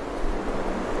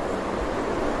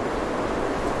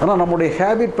 ஆனால் நம்முடைய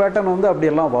ஹேபிட் பேட்டர்ன் வந்து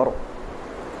அப்படியெல்லாம் வரும்.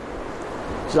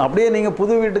 அப்படியே நீங்கள்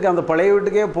புது வீட்டுக்கு அந்த பழைய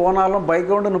வீட்டுக்கே போனாலும் பைக்கை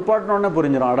கொண்டு நிப்பாட்டினோடனே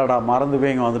புரிஞ்சிடும், அடடா மறந்து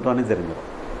போய் இங்கே வந்துட்டோன்னே தெரிஞ்சிடும்.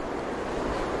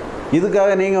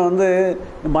 இதுக்காக நீங்கள் வந்து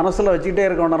மனசில் வச்சுக்கிட்டே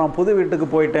இருக்க வேண்டாம். நான் புது வீட்டுக்கு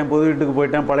போயிட்டேன்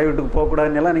பழைய வீட்டுக்கு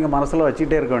போகக்கூடாதுன்னு எல்லாம் நீங்கள் மனசில்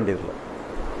வச்சுக்கிட்டே இருக்க வேண்டியதில்லை.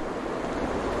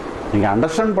 நீங்கள்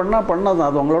அண்டர்ஸ்டாண்ட் பண்ணது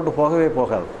அது உங்களோட போகவே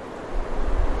போகாது.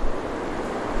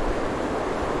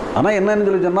 ஆனால் என்னன்னு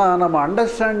சொல்லி சொன்னால், நம்ம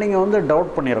அண்டர்ஸ்டாண்டிங்கை வந்து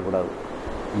டவுட் பண்ணிடக்கூடாது.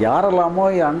 யாரெல்லாமோ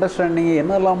அண்டர்ஸ்டாண்டிங்கு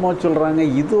என்னெல்லாமோ சொல்கிறாங்க,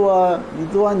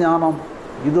 இதுவா ஞானம்,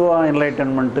 இதுவா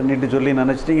என்லைட்டன்மெண்ட்டுன்னுட்டு சொல்லி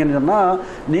நினச்சிட்டிங்கன்னு சொன்னால்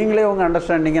நீங்களே உங்கள்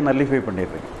அண்டர்ஸ்டாண்டிங்கை நல்லிஃபை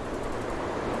பண்ணிடுறீங்க.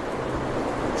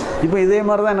 இப்போ இதே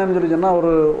மாதிரி தான் என்னென்னு சொல்லி சொன்னால்,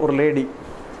 ஒரு லேடி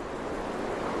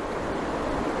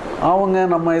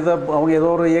அவங்க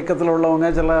ஏதோ ஒரு இயக்கத்தில் உள்ளவங்க,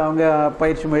 சில அவங்க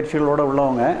முயற்சிகளோடு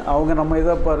உள்ளவங்க, அவங்க நம்ம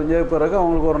இதை பறிஞ்ச பிறகு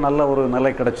அவங்களுக்கு ஒரு நல்ல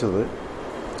நிலை கிடச்சிது.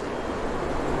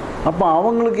 அப்போ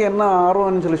அவங்களுக்கு என்ன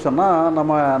ஆர்வம்னு சொல்லி சொன்னால்,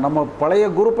 நம்ம பழைய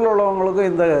குரூப்பில் உள்ளவங்களுக்கும்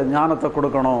இந்த ஞானத்தை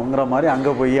கொடுக்கணுங்கிற மாதிரி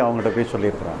அங்கே போய் அவங்ககிட்ட போய்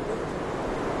சொல்லியிருக்கிறாங்க.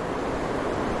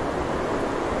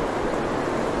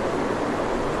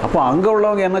 அப்போ அங்கே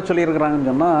உள்ளவங்க என்ன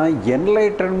சொல்லியிருக்கிறாங்கன்னு சொன்னால்,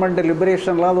 என்லைட்டன்மெண்ட்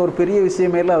லிபரேஷன்லாம் அது ஒரு பெரிய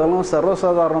விஷயமே இல்லை, அதெல்லாம்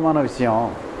சர்வசாதாரணமான விஷயம்.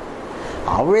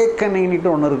 அவேக்கனிங்ட்டு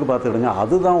ஒன்று இருக்குது, பார்த்துக்கிடுங்க,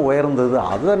 அதுதான் உயர்ந்தது,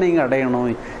 அதை நீங்கள் அடையணும்.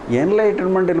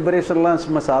 என்லைட்டன்மெண்ட் லிபரேஷன்லாம்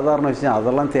சும்மா சாதாரண விஷயம்,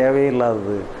 அதெல்லாம் தேவையே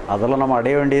இல்லாதது, அதெல்லாம் நம்ம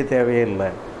அடைய வேண்டிய தேவையே இல்லை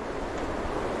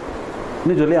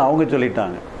இன்னும் சொல்லி அவங்க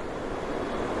சொல்லிட்டாங்க.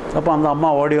 அப்போ அந்த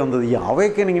அம்மா ஓடி வந்தது,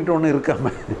 அவேக்கனிங்ட்டு ஒன்று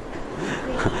இருக்காம,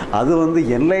 அது வந்து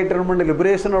என்லைட்டன்மெண்ட்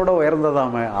லிபரேஷனோட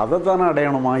உயர்ந்ததாம, அதை தானே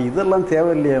அடையணுமா, இதெல்லாம்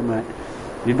தேவையில்லையாம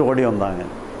இட்டு ஓடி வந்தாங்க.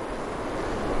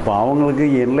 இப்போ அவங்களுக்கு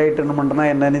என்லைட்டன்மெண்ட்னா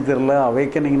என்னன்னு தெரில,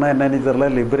 அவேக்கனிங்னா என்னன்னு தெரில,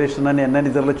 லிபரேஷன்னு என்னன்னு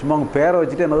தெரில, சும்மா அவங்க பேரை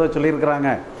வச்சுட்டு என்னதோ சொல்லியிருக்கிறாங்க.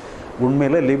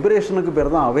 உண்மையில் லிபரேஷனுக்கு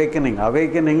பேர் தான் அவேக்கனிங்.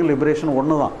 அவேக்கனிங் லிபரேஷன்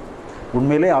ஒன்று தான்.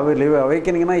 உண்மையிலே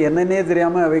அவேக்கனிங்னா என்னென்னே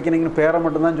தெரியாமல் அவேக்கனிங்னு பேரை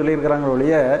மட்டும்தான் சொல்லியிருக்கிறாங்க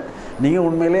ஒழிய, நீங்கள்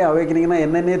உண்மையிலே அவேக்கனிங்னா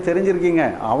என்னென்னே தெரிஞ்சிருக்கீங்க.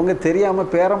 அவங்க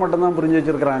தெரியாமல் பேரை மட்டும்தான் புரிஞ்சு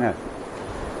வச்சுருக்கிறாங்க.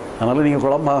 அதனால் நீங்கள்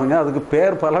குழம்பாகுங்க. அதுக்கு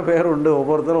பல பேர் உண்டு.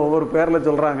 ஒவ்வொருத்தரும் ஒவ்வொரு பேரில்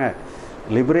சொல்கிறாங்க.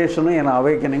 லிபரேஷனும் என்ன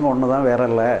அவேக்கனிங்கும் ஒன்று தான், வேற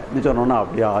இல்லை. நீ சொன்னோன்னா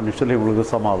அப்படியா சொல்லி உங்களுக்கு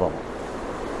சமாதம்.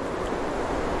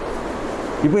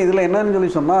 இப்போ இதில்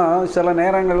என்னன்னு சொன்னால், சில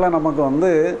நேரங்களில் நமக்கு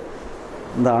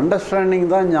இந்த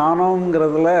அண்டர்ஸ்டாண்டிங் தான்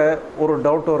ஞானங்கிறதுல ஒரு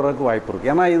டவுட் வர்றதுக்கு வாய்ப்பு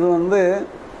இருக்குது. ஏன்னா இது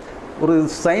ஒரு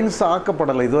சயின்ஸ்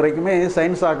ஆக்கப்படலை. இது வரைக்குமே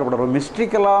சயின்ஸ் ஆக்கப்படலை. ஒரு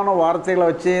மிஸ்ட்ரிக்கலான வார்த்தைகளை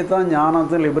வச்சே தான்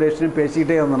ஞானத்தையும் லிபரேஷனையும்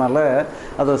பேசிக்கிட்டே இருந்தனால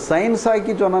அதை சயின்ஸ்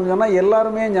ஆக்கி சொன்னான்னு சொன்னால்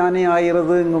எல்லாருமே ஞானி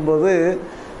ஆகிறதுங்கும்போது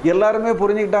எல்லாருமே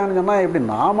புரிஞ்சுக்கிட்டாங்கன்னு சொன்னால், எப்படி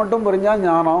நான் மட்டும் புரிஞ்சால்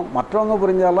ஞானம், மற்றவங்க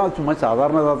புரிஞ்சாலும் சும்மா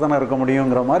சாதாரணதாக தானே இருக்க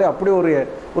முடியுங்கிற மாதிரி அப்படி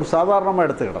ஒரு சாதாரணமாக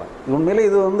எடுத்துக்கிட்டேன். உண்மையிலே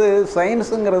இது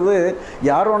சயின்ஸுங்கிறது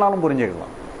யார் வேணாலும்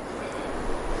புரிஞ்சுக்கலாம்.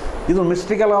 இது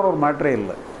மிஸ்டிக்கலான ஒரு மேட்டரே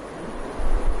இல்லை.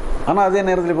 ஆனால் அதே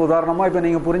நேரத்தில் இப்போ உதாரணமாக இப்போ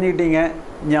நீங்கள் புரிஞ்சுக்கிட்டீங்க,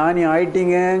 ஞானி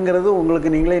ஆயிட்டீங்கிறது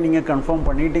உங்களுக்கு நீங்கள் கன்ஃபார்ம்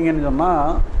பண்ணிட்டீங்கன்னு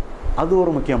சொன்னால் அது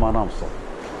ஒரு முக்கியமான அம்சம்.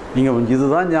 நீங்கள்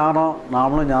இதுதான் ஞானம்,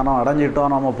 நாமளும் ஞானம்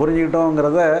அடைஞ்சிட்டோம், நம்ம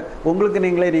புரிஞ்சுக்கிட்டோங்கிறத உங்களுக்கு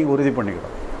நீங்கள் உறுதி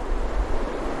பண்ணிக்கிட்டோம்.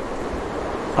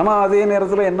 ஆனால் அதே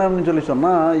நேரத்தில் என்னன்னு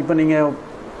சொன்னால், இப்போ நீங்கள்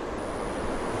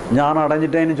ஞானம்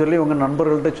அடைஞ்சிட்டேன்னு சொல்லி உங்கள்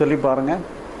நண்பர்கள்ட்ட சொல்லி பாருங்கள்,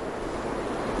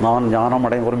 நான் ஞானம்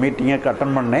ஒரு மீட்டிங்கை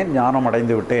அட்டன் பண்ணேன், ஞானம்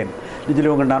அடைந்து விட்டேன் சொல்லி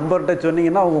உங்கள் நண்பர்கிட்ட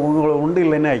சொன்னீங்கன்னா அவங்க உங்களை உண்டு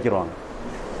இல்லைன்னு ஆக்கிடுவாங்க.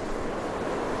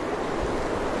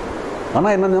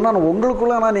 ஆனால் என்னன்னு சொன்னால்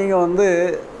உங்களுக்குள்ளே நீங்கள்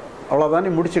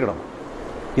அவ்வளோதானே முடிச்சுக்கிடணும்.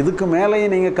 இதுக்கு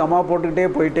மேலேயும் நீங்கள் கமா போட்டுக்கிட்டே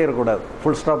போயிட்டே இருக்கக்கூடாது.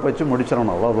 ஃபுல் ஸ்டாப் வச்சு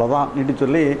முடிச்சிடணும். அவ்வளோதான் நீட்டு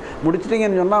சொல்லி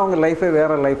முடிச்சிட்டிங்கன்னு சொன்னால் அவங்க லைஃபே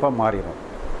வேறு லைஃபாக மாறிடும்.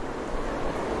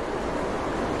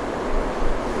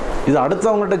 இது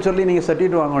அடுத்தவங்கள்ட்ட சொல்லி நீங்கள்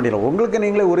சர்டிஃபிகேட் வாங்க வேண்டியதில்லை, உங்களுக்கு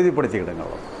நீங்களே உறுதிப்படுத்திக்கிடுங்க.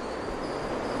 அவ்வளோ.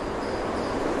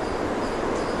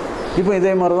 இப்போ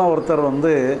இதே மாதிரி தான் ஒருத்தர்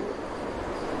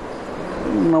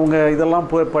அவங்க இதெல்லாம்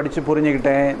படித்து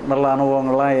புரிஞ்சுக்கிட்டேன், நல்ல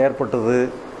அனுபவங்கள்லாம் ஏற்பட்டது.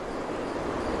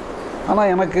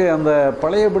 ஆனால் எனக்கு அந்த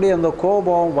பழையபடி அந்த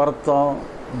கோபம், வருத்தம்,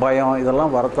 பயம்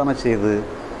இதெல்லாம் வரத்தானே செய்யுது.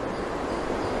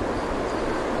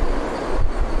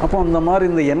 அப்போ இந்த மாதிரி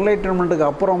இந்த என்லைட்டன்மெண்ட்டுக்கு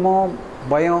அப்புறமும்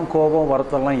பயம், கோபம்,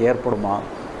 வருத்தம்லாம் ஏற்படுமா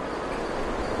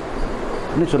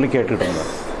சொல்லி கேட்டுக்கிட்டு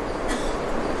இருந்தார்.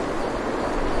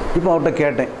 இப்போ அவர்கிட்ட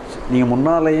கேட்டேன், நீங்கள்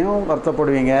முன்னாலேயும்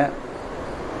வருத்தப்படுவீங்க,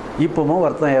 இப்போவும்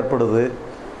வருத்தம் ஏற்படுது.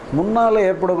 முன்னால்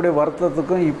ஏற்படக்கூடிய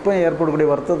வருத்தத்துக்கும் இப்போ ஏற்படக்கூடிய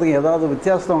வருத்தத்துக்கும் ஏதாவது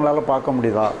வித்தியாசம் உங்களால் பார்க்க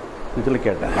முடியுதா சொல்லி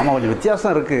கேட்டேன். நம்ம கொஞ்சம்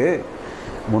வித்தியாசம் இருக்குது.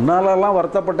 முன்னாலெல்லாம்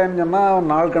வருத்தப்பட்டேன்னு சொன்னால்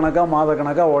நாள் கணக்காக மாத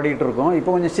கணக்காக ஓடிட்டு இருக்கோம். இப்போ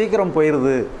கொஞ்சம் சீக்கிரம்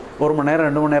போயிடுது, 1 மணி நேரம்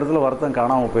 2 மணி நேரத்தில் வருத்தம்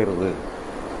காணாமல் போயிடுது.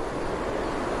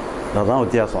 அதுதான்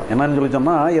வித்தியாசம். என்னன்னு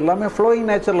சொன்னால் எல்லாமே ஃப்ளோயிங்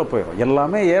நேச்சரில் போயிடும்,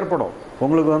 எல்லாமே ஏற்படும்.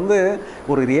 உங்களுக்கு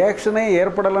ஒரு ரியாக்ஷனே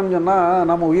ஏற்படலைன்னு சொன்னால்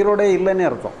நம்ம உயிரோடே இல்லைன்னு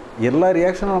அர்த்தம். எல்லா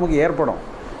ரியாக்ஷனும் நமக்கு ஏற்படும்.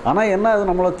 ஆனால் என்ன, அது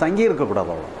நம்மளை தங்கி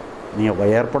இருக்கக்கூடாது. அவ்வளோ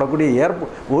நீங்கள் ஏற்படக்கூடிய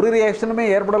ஒரு ரியாக்ஷனுமே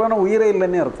ஏற்படலைன்னா உயிரே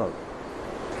இல்லைன்னு அர்த்தம்.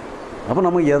 அப்போ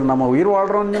நம்ம உயிர்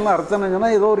வாழ்கிறோன்னு சொன்னால் அர்த்தம் என்னன்னு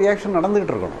சொன்னால் ஏதோ ஒரு ரியாக்ஷன்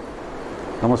நடந்துக்கிட்டு இருக்கணும்.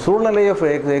 நம்ம சூழ்நிலையை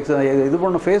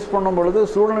ஃபேஸ் பண்ணும் பொழுது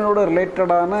சூழ்நிலையோட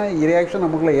ரிலேட்டடான ரியாக்ஷன்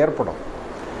நமக்குள்ளே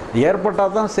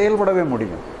ஏற்பட்டால் தான் செயல்படவே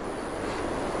முடியும்.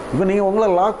 இப்போ நீங்கள் உங்களை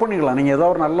லாக் பண்ணிக்கலாம். நீங்கள் ஏதோ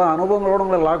ஒரு நல்ல அனுபவங்களோடு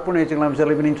உங்களை லாக் பண்ணி வச்சுக்கலாம்.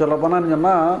 சில இப்போ நீங்கள் சொல்ல போனான்னு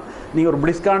சொன்னால், நீங்கள் ஒரு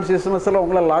பிளிஸ் கான்சியஸ்னஸில்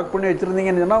உங்களை லாக் பண்ணி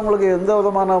வச்சுருந்தீங்கன்னு சொன்னால் உங்களுக்கு எந்த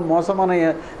விதமான மோசமான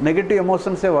நெகட்டிவ்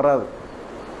எமோஷன்ஸே வராது.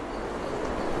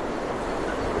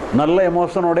 நல்ல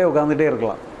எமோஷனோடே உட்காந்துட்டே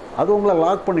இருக்கலாம். அது உங்களை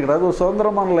லாக் பண்ணிக்கிடும். அது ஒரு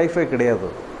சுதந்திரமான லைஃபே கிடையாது.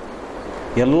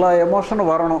 எல்லா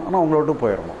எமோஷனும் வரணும், ஆனால் உங்களை விட்டு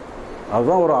போயிடணும்.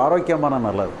 அதுதான் ஒரு ஆரோக்கியமான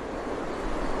நல்லது.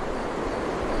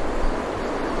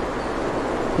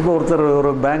 இப்போ ஒருத்தர் ஒரு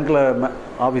பேங்க்கில்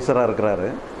ஆஃபீஸராக இருக்கிறாரு.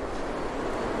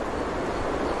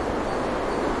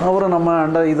 அவர்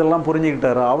நம்ம இதெல்லாம்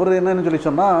புரிஞ்சுக்கிட்டார். அவர் என்னன்னு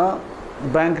சொன்னால்,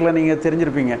 பேங்க்கில் நீங்கள்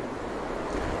தெரிஞ்சிருப்பீங்க,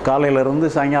 காலையிலேருந்து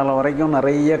சாயங்காலம் வரைக்கும்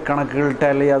நிறைய கணக்குகள்,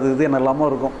 டேலி, அது இது எல்லாமே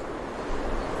இருக்கும்.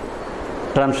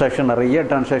 நிறைய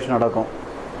டிரான்சாக்ஷன் நடக்கும்.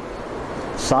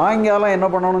 சாயங்காலம் என்ன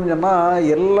பண்ணணும்னு சொன்னால்,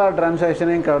 எல்லா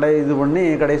டிரான்சாக்ஷனையும் இது பண்ணி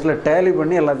கடைசியில் டேலி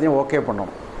பண்ணி எல்லாத்தையும் ஓகே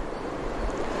பண்ணணும்.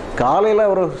 காலையில்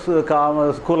அவர்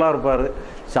ஸ்கூலாக இருப்பார்,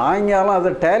 சாயங்காலம் அதை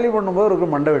டேலி பண்ணும்போது அவருக்கு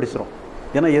மண்டை வெடிச்சிடும்.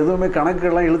 ஏன்னா எதுவுமே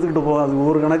கணக்குகள்லாம் இழுத்துக்கிட்டு போகும். அது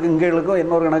ஒரு கணக்கு இங்கே இழுக்கும்,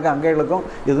 இன்னொரு கணக்கு அங்கே இழுக்கும்,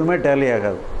 எதுவுமே டேலி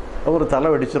ஆகாது. அவர் தலை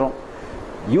வெடிச்சிடும்.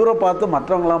 இவரை பார்த்து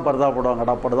மற்றவங்களாம்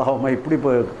பரிதாபப்படுவாங்கடா, பரிதாபமாக இப்படி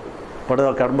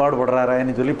கண்பாடு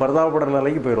படுறாரான்னு சொல்லி பரிதாபப்படுற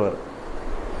நிலைக்கு போயிடுவார்.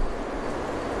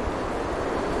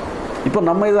 இப்போ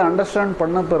நம்ம இதை அண்டர்ஸ்டாண்ட்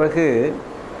பண்ண பிறகு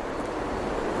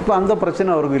இப்போ அந்த பிரச்சனை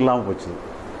அவருக்கு இல்லாமல் போச்சு.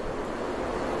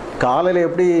 காலையில்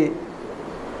எப்படி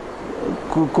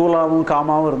கூலாகவும்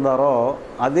காமாகவும் இருந்தாரோ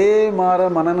அதே மாதிரி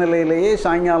மனநிலையிலேயே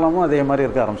சாயங்காலமும் அதே மாதிரி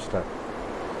இருக்க ஆரம்பிச்சிட்டார்.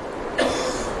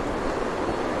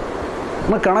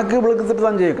 ஆனால் கணக்கு இழுத்துட்டு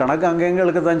தான் செய்யும், கணக்கு அங்கங்கே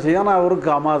இழுக்க தான் செய்யும். ஆனால் அவருக்கு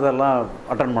காமா அதெல்லாம்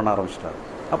அட்டன் பண்ண ஆரம்பிச்சிட்டார்.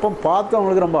 அப்போ பார்த்து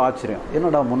அவங்களுக்கு ரொம்ப ஆச்சரியம்,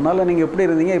 என்னடா முன்னால் நீங்கள் எப்படி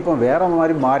இருந்தீங்க, இப்போ வேறு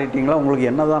மாதிரி மாறிட்டீங்களா, உங்களுக்கு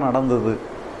என்ன தான் நடந்தது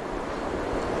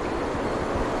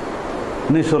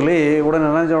நீ சொல்லி உடனே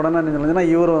நினைச்ச உடனே நினைச்சுன்னா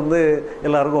இவர்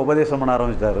எல்லாருக்கும் உபதேசம் பண்ண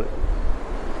ஆரம்பிச்சிட்டாரு.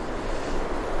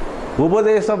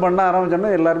 உபதேசம் பண்ண ஆரம்பிச்சோன்னா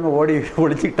எல்லாருமே ஓடி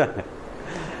ஒழிச்சிக்கிட்டாங்க.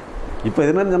 இப்போ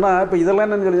இது என்னன்னு சொன்னால், இப்போ இதெல்லாம்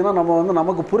என்னன்னு சொல்லிச்சுன்னா நம்ம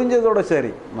நமக்கு புரிஞ்சதோட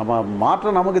சரி, நம்ம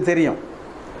மாற்றம் நமக்கு தெரியும்,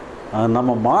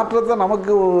 நம்ம மாற்றத்தை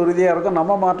நமக்கு உறுதியாக இருக்கும்,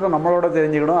 நம்ம மாற்றம் நம்மளோட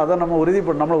தெரிஞ்சுக்கணும், அதை நம்ம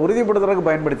நம்மளை உறுதிப்படுத்துறதுக்கு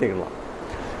பயன்படுத்திக்கலாம்.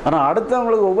 ஆனால்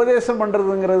அடுத்தவங்களுக்கு உபதேசம்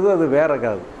பண்ணுறதுங்கிறது அது வேற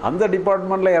காது. அந்த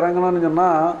டிபார்ட்மெண்ட்டில் இறங்கணும்னு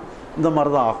சொன்னால் இந்த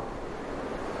மாதிரி தான் ஆகும்.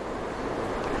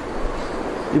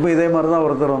 இப்போ இதே மாதிரி தான்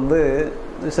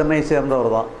ஒருத்தர் சென்னை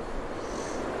சேர்ந்தவர் தான்.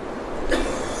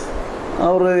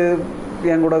 அவர்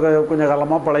என் கூட கொஞ்சம்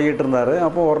காலமாக பழகிட்டு இருந்தார்.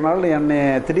 அப்போ ஒரு நாள் என்னை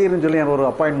திடீர்னு சொல்லி எனக்கு ஒரு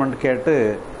அப்பாயின்மெண்ட் கேட்டு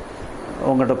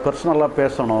உங்கள்கிட்ட பர்சனலாக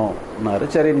பேசணும்னாரு.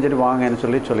 சரின்னு சொல்லி வாங்கன்னு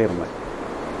சொல்லியிருந்தேன்.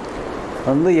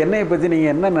 என்னையை பற்றி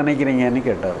நீங்கள் என்ன நினைக்கிறீங்கன்னு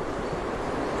கேட்டார்.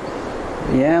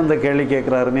 ஏன் அந்த கேள்வி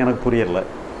கேட்குறாருன்னு எனக்கு புரியலை.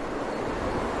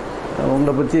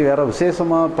 உங்களை பற்றி வேறு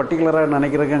விசேஷமாக பர்டிகுலராக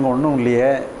நினைக்கிறதுக்கு அங்கே ஒன்றும்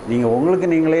இல்லையே, நீங்கள் உங்களுக்கு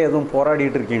நீங்களே எதுவும்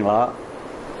போராடிட்டு இருக்கீங்களா,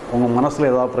 உங்கள் மனசில்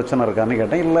ஏதாவது பிரச்சனை இருக்கான்னு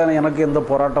கேட்டேன். இல்லை எனக்கு எந்த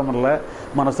போராட்டமும் இல்லை,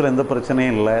 மனசில் எந்த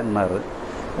பிரச்சனையும் இல்லைன்னாரு.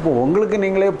 அப்போ உங்களுக்கு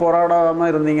நீங்களே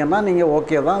போராடாமல் இருந்தீங்கன்னா நீங்கள்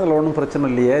ஓகே தான், இதில் ஒன்றும் பிரச்சனை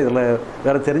இல்லையே, இதில்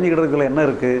வேறு தெரிஞ்சுக்கிறதுக்குள்ள என்ன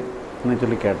இருக்குதுன்னு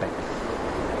சொல்லி கேட்டேன்.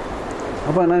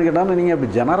 அப்போ என்னென்னு கேட்டால், நீங்கள்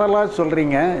இப்படி ஜெனரலாக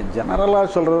சொல்கிறீங்க,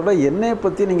 ஜெனரலாக சொல்கிறத விட என்னையை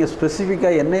பற்றி நீங்கள்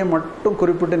ஸ்பெசிஃபிக்காக என்னையை மட்டும்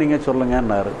குறிப்பிட்டு நீங்கள்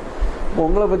சொல்லுங்கன்னாரு.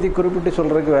 உங்களை பற்றி குறிப்பிட்டு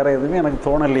சொல்கிறதுக்கு வேறு எதுவுமே எனக்கு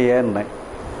தோணலையேன்னேன்.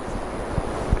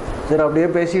 சரி அப்படியே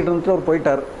பேசிக்கிட்டு இருந்துட்டு அவர்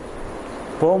போயிட்டார்.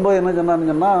 போகும்போது என்ன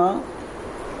சொன்னான்னு சொன்னால்,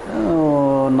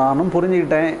 நானும்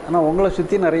புரிஞ்சுக்கிட்டேன், ஆனால் உங்களை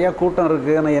சுற்றி நிறையா கூட்டம்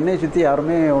இருக்குது, ஆனால் என்னை சுற்றி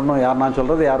யாருமே நான்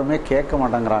சொல்கிறது யாருமே கேட்க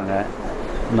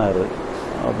மாட்டேங்கிறாங்கன்னாரு.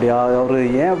 அப்படியா, அவர்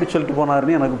ஏன் அப்படி சொல்லிட்டு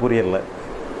போனாருன்னு எனக்கு புரியலை.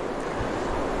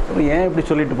 அவர் ஏன் இப்படி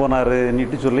சொல்லிட்டு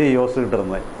போனாருன்னுட்டு சொல்லி யோசிச்சுக்கிட்டு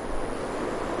இருந்தேன்.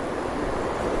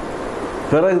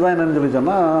 பிறகு தான் என்னென்னு சொல்லி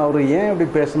சொன்னால், அவர் ஏன் இப்படி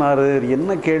பேசினார்,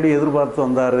 என்ன கேள்வி எதிர்பார்த்து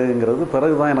வந்தாருங்கிறது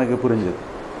பிறகு தான் எனக்கு புரிஞ்சுது.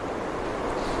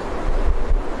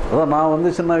 அதான் நான்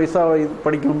சின்ன வயசாக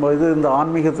படிக்கும்போது இந்த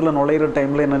ஆன்மீகத்தில் நுழையிற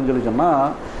டைமில் என்னென்னு சொல்லி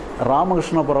சொன்னால்,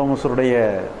 ராமகிருஷ்ண பரமஹம்சருடைய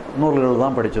நூல்கள்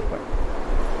தான் படிச்சிருப்பேன்.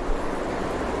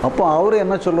 அப்போ அவர்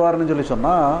என்ன சொல்லுவார்னு சொல்லி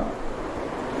சொன்னால்,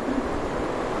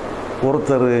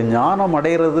 ஒருத்தர் ஞானம்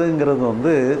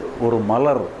அடைகிறதுங்கிறது ஒரு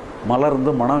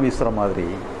மலர்ந்து மனம் வீசுகிற மாதிரி,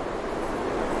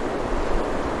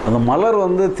 அந்த மலர்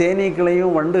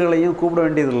தேனீக்களையும் வண்டுகளையும் கூப்பிட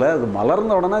வேண்டியதில்லை, அது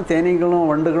மலர்ந்த உடனே தேனீக்களும்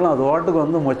வண்டுகளும் அது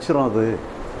வாட்டுக்கு மொச்சிரும்.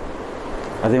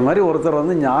 அதே மாதிரி ஒருத்தர்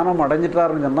ஞானம்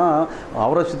அடைஞ்சிட்டாருன்னு சொன்னால்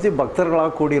அவரை சுற்றி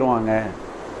பக்தர்களாக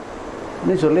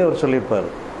கூடிடுவாங்கன்னு சொல்லி அவர் சொல்லியிருப்பார்.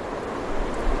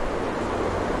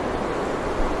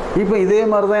 இப்போ இதே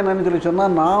மாதிரி தான் என்னென்னு சொல்லி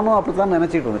சொன்னால், நானும் அப்படி தான்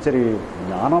நினச்சிட்டு இருந்தேன். சரி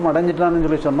ஞானம் அடைஞ்சிட்டான்னு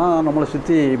சொல்லி சொன்னால் நம்மளை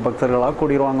சுற்றி பக்தர்களாக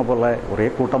கூடிடுவாங்க போல், ஒரே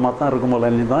கூட்டமாக தான் இருக்கும்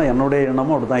போலன்னு தான் என்னுடைய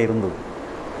எண்ணமும் அப்படி தான் இருந்தது.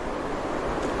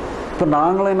 இப்போ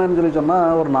நாங்களும் என்னென்னு சொல்லி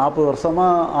சொன்னால், ஒரு 40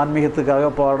 வருஷமாக ஆன்மீகத்துக்காக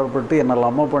பாடப்பட்டு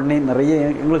என்னெல்லாமோ பண்ணி நிறைய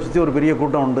எங்களை சுற்றி ஒரு பெரிய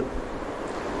கூட்டம் உண்டு.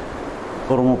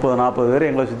 ஒரு 30-40 பேர்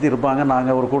எங்களை சுற்றி இருப்பாங்க.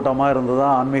 நாங்கள் ஒரு கூட்டமாக இருந்து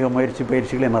தான் ஆன்மீக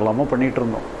பயிற்சிகள் என்னெல்லாமோ பண்ணிகிட்டு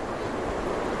இருந்தோம்.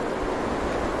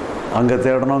 அங்கே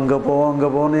தேடணும், அங்கே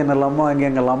போகணும் என்னெல்லாமோ,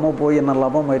 எங்கெல்லாமோ போய்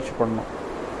என்னெல்லாமோ முயற்சி பண்ணோம்.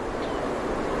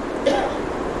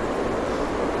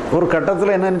 ஒரு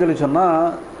கட்டத்தில் என்னன்னு சொல்லி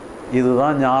சொன்னால்,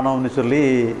 இதுதான் ஞானம்னு சொல்லி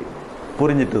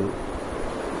புரிஞ்சிட்டுது.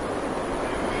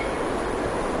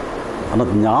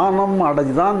 ஆனால் ஞானம்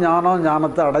அடைஞ்சுதான்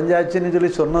ஞானத்தை அடைஞ்சாச்சுன்னு சொல்லி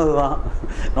சொன்னது தான்.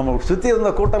 நம்ம சுற்றி இருந்த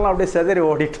கூட்டம்லாம் அப்படியே செதறி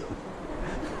ஓடிட்டோம்.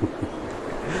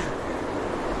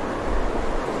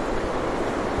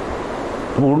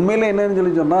 உண்மையில் என்னன்னு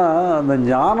சொல்லி சொன்னால், அந்த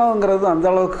ஞானங்கிறது அந்த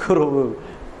அளவுக்கு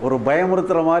ஒரு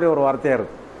பயமுறுத்துகிற மாதிரி ஒரு வார்த்தையாக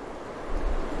இருக்கும்.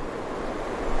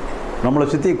 நம்மளை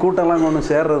சுற்றி கூட்டம்லாம் ஒன்றும்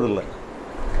சேர்றதில்லை.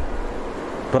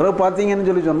 பிறகு பார்த்தீங்கன்னு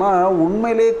சொல்லி சொன்னால்,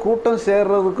 உண்மையிலே கூட்டம்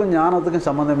சேர்றதுக்கும் ஞானத்துக்கும்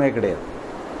சம்மந்தமே கிடையாது.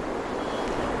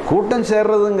 கூட்டம்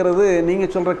சேர்றதுங்கிறது நீங்கள்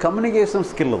சொல்கிற கம்யூனிகேஷன்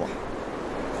ஸ்கில்லு தான்.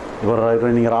 இப்போ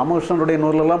நீங்கள் ராமகிருஷ்ணனுடைய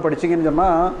நூலெல்லாம் படிச்சிங்கன்னு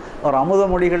சொன்னால், அவர் அமுத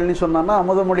மொழிகள்னு சொன்னான்னா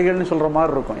அமுத மொழிகள்னு சொல்கிற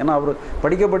மாதிரி இருக்கும். ஏன்னா அவர்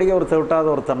படிக்க ஒரு தவிட்டாத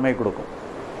ஒரு தன்மை கொடுக்கும்.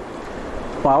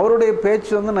 இப்போ அவருடைய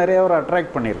பேச்சு நிறைய அவர்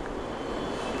அட்ராக்ட் பண்ணியிருக்கு.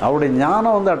 அவருடைய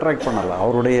ஞானம் அட்ராக்ட் பண்ணலை,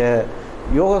 அவருடைய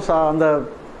யோகா அந்த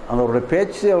அவருடைய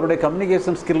பேச்சு, அவருடைய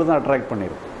கம்யூனிகேஷன் ஸ்கில்லு தான் அட்ராக்ட்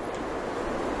பண்ணியிருக்கு.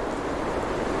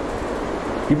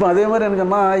 இப்போ அதே மாதிரி என்ன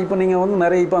சொன்னால், இப்போ நீங்கள்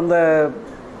நிறைய இப்போ அந்த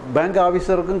பேங்க்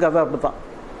ஆஃபீஸருக்கும் கதை அப்படி தான்.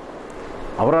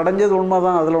 அவர் அடைஞ்சது உண்மை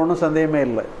தான், அதில் ஒன்றும் சந்தேகமே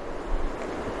இல்லை.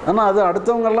 ஆனால் அது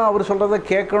அடுத்தவங்கெல்லாம் அவர் சொல்கிறத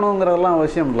கேட்கணுங்கிறதெல்லாம்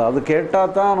அவசியம் இல்லை. அது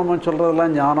கேட்டால் தான் நம்ம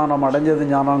சொல்கிறதெல்லாம் ஞானம், நம்ம அடைஞ்சது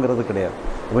ஞானங்கிறது கிடையாது.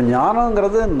 இப்போ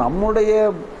ஞானங்கிறது நம்முடைய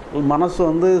மனசு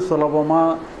வந்து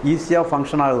சுலபமாக ஈஸியாக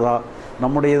ஃபங்க்ஷன் ஆகுதா,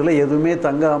 நம்முடைய இதில் எதுவுமே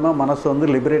தங்காமல் மனசு வந்து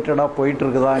லிபரேட்டடாக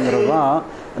போயிட்டுருக்குதாங்கிறது தான்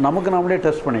நமக்கு நம்மளே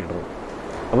டெஸ்ட் பண்ணிக்கிட்டு.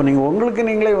 அப்போ நீங்கள் உங்களுக்கு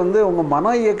நீங்களே வந்து உங்கள்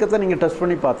மன இயக்கத்தை நீங்கள் டெஸ்ட்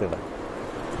பண்ணி பார்த்துக்கிட,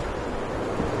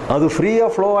 அது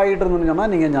ஃப்ரீயாக ஃப்ளோ ஆகிட்டு இருந்துங்கன்னா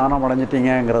நீங்கள் ஞானம்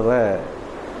அடைஞ்சிட்டீங்கிறத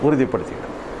உறுதிப்படுத்திக்கிட.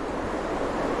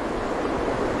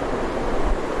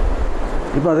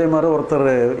 இப்போ அதே மாதிரி ஒருத்தர்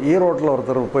ஈரோட்டில்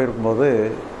ஒருத்தர் போயிருக்கும்போது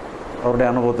அவருடைய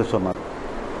அனுபவத்தை சொன்னார்.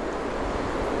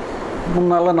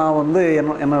 முன்னால் நான் வந்து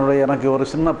எனக்கு ஒரு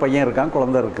சின்ன பையன் இருக்கான்,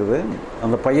 குழந்தை இருக்குது.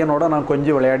 அந்த பையனோட நான்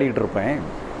கொஞ்சம் விளையாடிக்கிட்டு இருப்பேன்.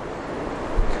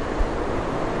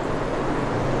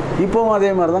 இப்போவும்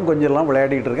அதே மாதிரி தான் கொஞ்சம்லாம்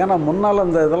விளையாடிக்கிட்டு இருக்கேன். நான் முன்னால்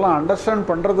அந்த இதெல்லாம் அண்டர்ஸ்டாண்ட்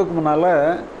பண்ணுறதுக்கு முன்னால்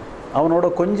அவனோட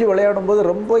கொஞ்சம் விளையாடும்போது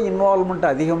ரொம்ப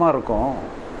இன்வால்மெண்ட் அதிகமாக இருக்கும்.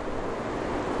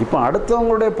 இப்போ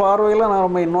அடுத்தவங்களுடைய பார்வையில் நான்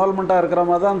ரொம்ப இன்வால்மெண்ட்டாக இருக்கிற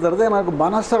மாதிரி தான் தெரியுது. எனக்கு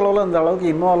மனசளவில் அந்த அளவுக்கு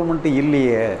இன்வால்மெண்ட்டு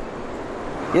இல்லையே,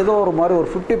 ஏதோ ஒரு மாதிரி ஒரு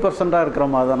 50% இருக்கிற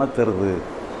மாதிரி தானே தெரியுது.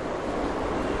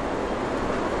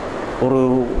 ஒரு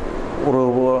ஒரு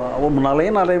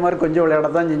முன்னாலேயும் நிறைய மாதிரி கொஞ்சம் விளையாட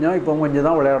தான் செஞ்சோம், இப்போ கொஞ்சம்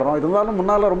தான் விளையாடுறோம். இருந்தாலும்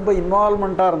முன்னால் ரொம்ப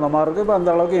இன்வால்மெண்ட்டாக இருந்த மாதிரி இருக்குது, இப்போ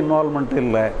அந்த அளவுக்கு இன்வால்மெண்ட்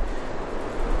இல்லை.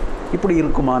 இப்படி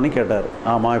இருக்குமான்னு கேட்டார்.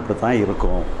 ஆமாம், இப்படி தான்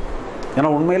இருக்கும். ஏன்னா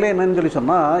உண்மையிலே என்னன்னு சொல்லி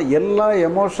சொன்னால் எல்லா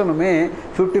எமோஷனுமே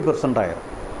 50% ஆயிரும்.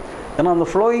 ஏன்னா அந்த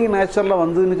ஃப்ளோயிங் நேச்சரில்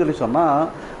வந்துன்னு சொல்லி சொன்னால்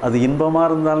அது இன்பமாக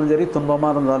இருந்தாலும் சரி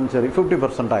துன்பமாக இருந்தாலும் சரி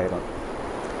 50% ஆயிரும்.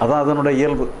 அதான் அதனுடைய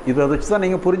இயல்பு. இதை வச்சு தான்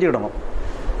நீங்கள் புரிஞ்சுக்கிடணும்.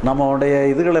 நம்மளுடைய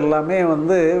இதுகள் எல்லாமே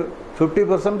வந்து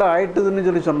 50% ஆகிட்டுதுன்னு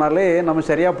சொல்லி சொன்னாலே நம்ம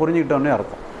சரியாக புரிஞ்சுக்கிட்டோன்னே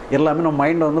அர்த்தம். எல்லாமே நம்ம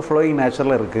மைண்டில் வந்து ஃப்ளோயிங்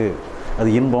நேச்சரில் இருக்குது. அது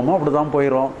இன்பமும் அப்படி தான்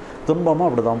போயிடும், துன்பமும்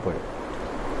அப்படி தான் போயிடும்.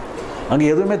 அங்கே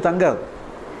எதுவுமே தங்காது.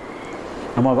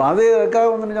 நம்ம அதுக்காக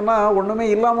வந்து சொன்னால் ஒன்றுமே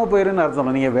இல்லாமல் போயிருன்னு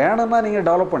அர்த்தம். நீங்கள் வேணும்னா நீங்கள்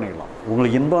டெவலப் பண்ணிக்கலாம்.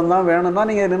 உங்களுக்கு இன்பம் தான் வேணும்னா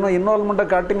நீங்கள் இன்னும் இன்வால்மெண்ட்டை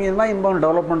காட்டினீங்கன்னா இன்பம்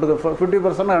டெவலப்மெண்ட்டுக்கு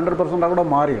 50% 100% கூட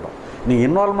மாறிடும். நீங்கள்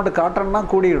இன்வால்மெண்ட்டு காட்டணுன்னா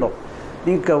கூடிடும்.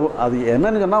 நீங்கள் அது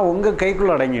என்னன்னு சொன்னால் உங்கள்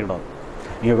கைக்குள்ளே அடங்கிடும்.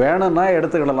 நீங்கள் வேணும்னா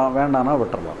எடுத்துக்கிடலாம், வேண்டாம்னா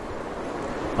விட்டுறலாம்.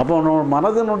 அப்போ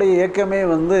மனதினுடைய இயக்கமே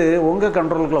வந்து உங்கள்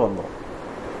கண்ட்ரோலுக்குள்ளே வந்துடும்.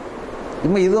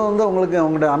 இப்போ இது வந்து உங்களுக்கு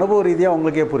உங்களுடைய அனுபவ ரீதியாக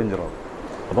உங்களுக்கே புரிஞ்சிடும்.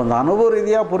 அப்போ அந்த அனுபவ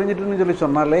ரீதியாக புரிஞ்சிட்டுன்னு சொல்லி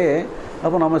சொன்னாலே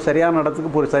அப்போ நம்ம சரியான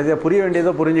இடத்துக்கு சரியாக புரிய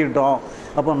வேண்டியதை புரிஞ்சுக்கிட்டோம்.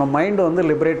 அப்போ நம்ம மைண்டு வந்து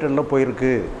லிபரேட்டடில்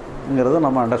போயிருக்குங்கிறத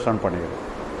நம்ம அண்டர்ஸ்டாண்ட் பண்ணிக்கிறோம்.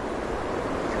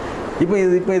 இப்போ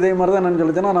இதே மாதிரி தான் என்னென்னு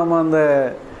சொல்லிச்சுன்னா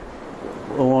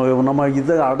நம்ம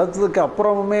இதை அடைச்சதுக்கு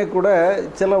அப்புறமுமே கூட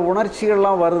சில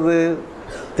உணர்ச்சிகள்லாம் வருது,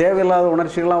 தேவையில்லாத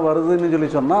உணர்ச்சிகள்லாம் வருதுன்னு சொல்லி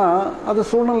சொன்னால் அது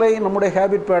சூழ்நிலை, நம்முடைய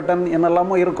ஹேபிட் பேட்டர்ன்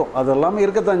என்னெல்லாமோ இருக்கும். அது எல்லாமே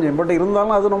இருக்கத்தான் செய்யும். பட்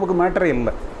இருந்தாலும் அது நமக்கு மேட்டரே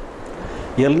இல்லை.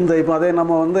 இப்போ அதே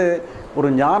நம்ம வந்து ஒரு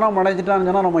ஞானம் அடைஞ்சிட்டான்னு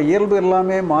சொன்னால் நம்ம இயல்பு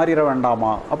எல்லாமே மாறிட வேண்டாமா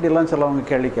அப்படிலாம் சிலவங்க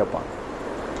கேள்வி கேட்பாங்க.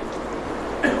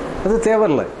 அது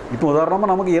தேவையில்லை. இப்போ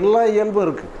உதாரணமாக நமக்கு எல்லா இயல்பும்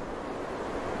இருக்குது.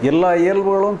 எல்லா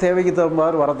இயல்புகளும் தேவைக்கு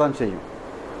தகுந்தாறு வரத்தான் செய்யும்.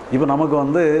 இப்போ நமக்கு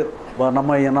வந்து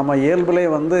நம்ம இயல்புலே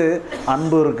வந்து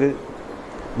அன்பு இருக்குது,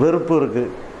 வெறுப்பு இருக்குது.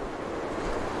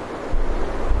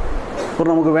 இப்போ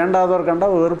நமக்கு வேண்டாதவரை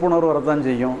கண்டால் வெறுப்புணர்வு வரத்தான்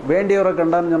செய்யும், வேண்டியவரை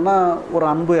கண்டான்னு சொன்னால் ஒரு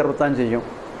அன்பு ஏறத்தான் செய்யும்.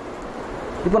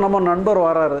 இப்போ நம்ம நண்பர்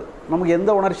வராரு, நமக்கு எந்த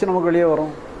உணர்ச்சி நமக்கு வெளியே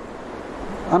வரும்?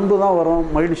 அன்பு தான் வரும்,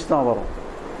 மகிழ்ச்சி தான் வரும்.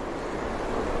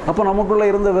 அப்போ நமக்குள்ளே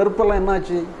இருந்த வெறுப்பெல்லாம்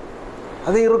என்னாச்சு?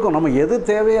 அது இருக்கும். நம்ம எது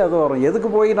தேவையோ அது வரும். எதுக்கு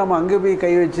போய் நம்ம அங்கே போய்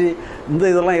கை வச்சு இந்த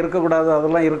இதெல்லாம் இருக்கக்கூடாது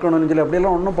அதெல்லாம் இருக்கணும்னு சொல்லி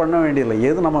அப்படியெல்லாம் ஒன்றும் பண்ண வேண்டியதில்லை.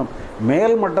 எது நம்ம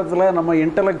மேல் மட்டத்தில் நம்ம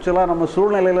இன்டலெக்சுவலாக நம்ம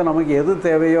சூழ்நிலையில் நமக்கு எது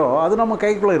தேவையோ அது நம்ம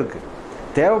கைக்குள்ளே இருக்குது.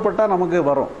 தேவைப்பட்டால் நமக்கு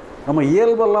வரும். நம்ம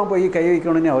இயல்பெல்லாம் போய் கை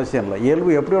வைக்கணும்னு அவசியம் இல்லை.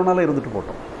 இயல்பு எப்படி வேணாலும் இருந்துட்டு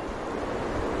போட்டோம்.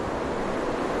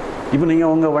 இப்போ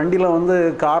நீங்கள் உங்கள் வண்டியில் வந்து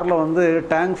காரில் வந்து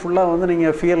டேங்க் ஃபுல்லாக வந்து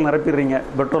நீங்கள் ஃபியல் நிரப்பிடுறீங்க,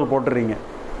 பெட்ரோல் போட்டுடுறீங்க.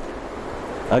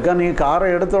 அதுக்காக நீங்கள் காரை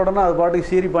எடுத்த உடனே அது பாட்டுக்கு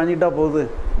சீறி பாஞ்சிக்கிட்டா போகுது.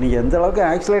 நீங்கள் எந்த அளவுக்கு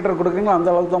ஆக்சிலேட்டர் கொடுக்குறீங்களோ அந்த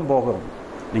அளவுக்கு தான் போகும்.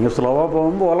 நீங்கள் ஸ்லோவாக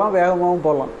போகலாம், வேகமாகவும்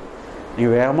போகலாம்.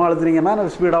 நீங்கள் வேகமாக அழுத்துனீங்கன்னா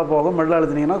ஸ்பீடாக போகும், மெல்ல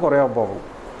அழுத்துனீங்கன்னா குறையாக போகும்.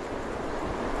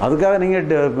 அதுக்காக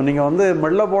நீங்கள் வந்து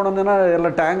மெல்ல போகணுன்னா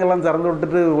எல்லாம் டேங்கெல்லாம் திறந்து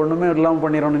விட்டுட்டு ஒன்றுமே இல்லாமல்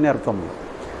பண்ணிடணும்னு அர்த்தம் இல்லை.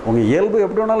 உங்கள் இயல்பு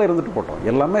எப்படி வேணாலும் இருந்துட்டு போட்டோம்.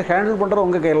 எல்லாமே ஹேண்டில் பண்ணுறது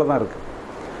உங்கள் கையில் தான் இருக்குது.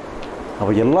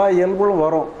 அப்போ எல்லா இயல்புகளும்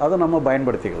வரும், அதை நம்ம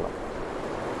பயன்படுத்திக்கலாம்.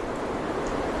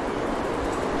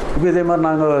 இப்போ இதே மாதிரி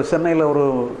நாங்கள் சென்னையில்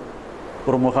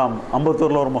ஒரு முகாம்,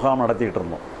 அம்பத்தூரில் ஒரு முகாம் நடத்திக்கிட்டு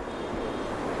இருந்தோம்.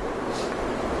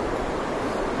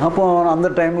 அப்போது அந்த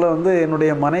டைமில் வந்து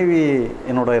என்னுடைய மனைவி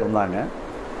என்னோட இருந்தாங்க.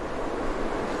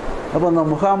 அப்போ அந்த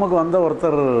முகாமுக்கு வந்த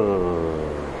ஒருத்தர்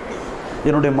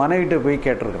என்னுடைய மனைவிட்ட போய்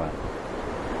கேட்டிருக்கிறாங்க,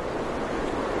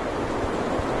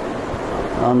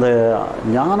 அந்த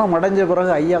ஞானம் அடைஞ்ச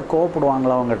பிறகு ஐயா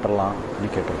கோவப்படுவாங்களா அவங்ககிட்டலாம்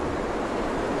கேட்டிருக்கேன்.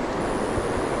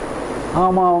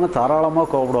 ஆமாம், அவங்க தாராளமாக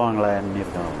கோவப்படுவாங்களேன்னு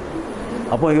இருக்காங்க.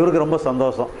 அப்போ இவருக்கு ரொம்ப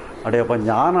சந்தோஷம். அப்படியேப்பா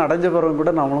ஞானம் அடைஞ்ச பிறகு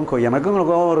கூட நம்மளும் எனக்கும்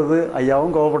கோபம் வருது,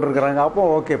 ஐயாவும் கோவப்பட்டுருக்குறாங்க, அப்போ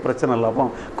ஓகே பிரச்சனை இல்லை, அப்போ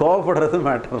கோவப்படுறது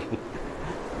மேட்டர் இல்லை.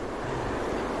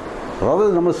 அதாவது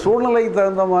நம்ம சூழ்நிலைக்கு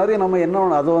தகுந்த மாதிரி நம்ம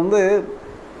என்ன அது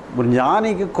ஒரு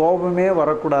ஞானிக்கு கோபமே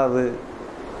வரக்கூடாது.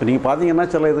 இப்போ நீங்கள் பார்த்தீங்கன்னா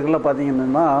சில இதுகளில்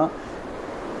பார்த்தீங்கன்னா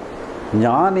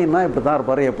ஞானின்னா இப்படி தான்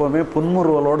இருப்பார், எப்போவுமே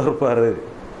புன்முறுவலோடு இருப்பார்.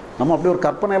 நம்ம அப்படி ஒரு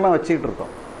கற்பனையெல்லாம் வச்சுக்கிட்டு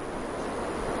இருக்கோம்.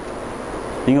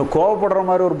 நீங்கள் கோவப்படுற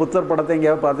மாதிரி ஒரு புத்தர் படத்தை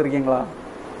எங்கேயாவது பார்த்துருக்கீங்களா?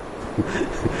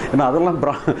 ஏன்னா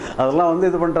அதெல்லாம்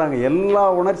இது பண்ணுறாங்க. எல்லா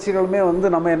உணர்ச்சிகளுமே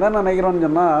நம்ம என்ன நினைக்கிறோம்னு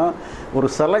சொன்னால் ஒரு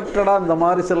செலக்டடாக இந்த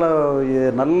மாதிரி சில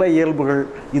நல்ல இயல்புகள்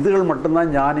இதுகள்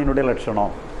மட்டும்தான் ஞானியினுடைய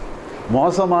லட்சணம்.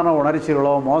 மோசமான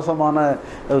உணர்ச்சிகளோ மோசமான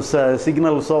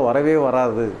சிக்னல்ஸோ வரவே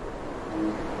வராது.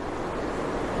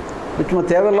 சும்மா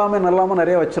தேவையில்லாமல் நல்லாமல்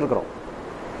நிறைய வச்சுருக்குறோம்.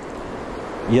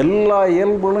 எல்லா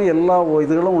இயல்புகளும் எல்லா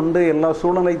இதுகளும் உண்டு. எல்லா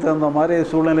சூழ்நிலைக்கு தகுந்த மாதிரி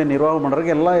சூழ்நிலை நிர்வாகம்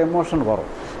பண்ணுறதுக்கு எல்லா எமோஷன்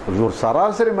வரும். ஒரு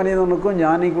சராசரி மனிதனுக்கும்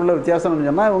ஞானிக்குள்ள வித்தியாசம்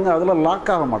சொன்னால் இவங்க அதில்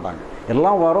லாக் ஆக மாட்டாங்க,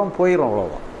 எல்லாம் வரும் போயிடும்,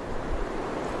 அவ்வளோதான்.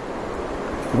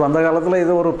 இப்போ அந்த காலத்தில்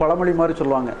இது ஒரு பழமொழி மாதிரி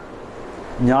சொல்லுவாங்க,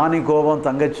 ஞானி கோபம்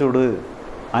தங்கச்சூடு,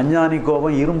 அஞ்ஞானி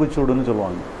கோபம் இரும்பு சூடுன்னு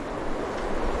சொல்லுவாங்க.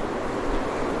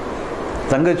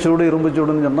 தங்கச்சூடு இரும்பு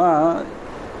சூடுன்னு சொன்னால்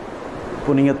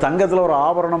இப்போ நீங்கள் தங்கத்தில் ஒரு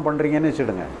ஆபரணம் பண்ணுறீங்கன்னு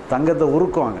வச்சுடுங்க, தங்கத்தை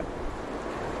உருக்குவாங்க,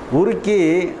 உருக்கி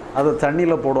அதை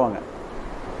தண்ணியில் போடுவாங்க.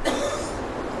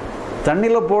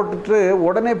 தண்ணியில் போட்டுட்டு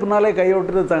உடனே பின்னாலே கை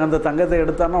விட்டுட்டு அந்த தங்கத்தை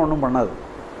எடுத்தான்னா ஒன்றும் பண்ணாது.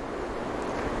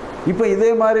 இப்போ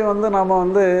இதே மாதிரி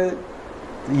நம்ம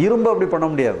இரும்பை அப்படி பண்ண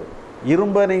முடியாது.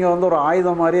 இரும்பை நீங்கள் ஒரு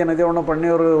ஆயுதம் மாதிரி என்னதே ஒன்று பண்ணி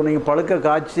நீங்கள் பழுக்க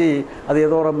காய்ச்சி அது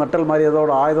ஏதோ ஒரு மெட்டல் மாதிரி ஏதோ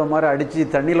ஒரு ஆயுதம் மாதிரி அடித்து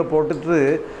தண்ணியில் போட்டுட்டு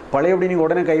பழையபடி நீங்கள்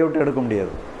உடனே கைவிட்டு எடுக்க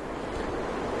முடியாது.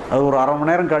 அது ஒரு அரை மணி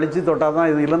நேரம் கழித்து தொட்டால் தான்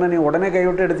இது, இல்லைன்னா நீங்கள் உடனே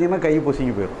கைவிட்டு எடுத்தீங்கன்னா கை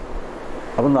பொசுங்கி போயிடும்.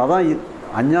 அப்போ அதான்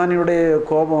அஞ்ஞானியுடைய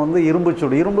கோபம் இரும்பு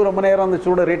சூடு. இரும்பு ரொம்ப நேரம் அந்த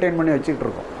சூடை ரீட்டைன் பண்ணி வச்சுக்கிட்டு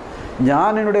இருக்கோம்.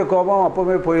 ஞானியினுடைய கோபம்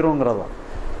அப்போவே போயிடுங்கிறதான்.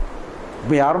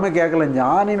 இப்போ யாருமே கேட்கல,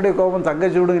 ஞானியினுடைய கோபம் தங்க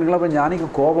சூடுங்கிறீங்களா, இப்போ ஞானிக்கு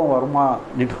கோபம் வருமா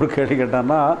நீட்டு ஒரு கேள்வி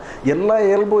கேட்டான்னா எல்லா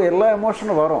இயல்பும் எல்லா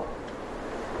எமோஷனும் வரும்.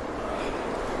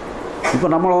 இப்போ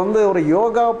நம்மளை ஒரு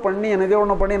யோகா பண்ணி என்னதோ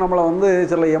ஒன்று பண்ணி நம்மளை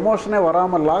சில எமோஷனே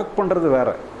வராமல் லாக் பண்ணுறது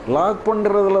வேறு. லாக்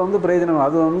பண்ணுறதுல பிரயோஜனம்,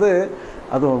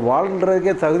 அது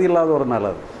வாழ்கிறதுக்கே தகுதி இல்லாத ஒரு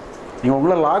நல்லது. நீங்கள்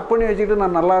உங்களை லாக் பண்ணி வச்சுக்கிட்டு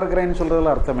நான் நல்லா இருக்கிறேன்னு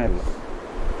சொல்கிறதுல அர்த்தமே இல்லை.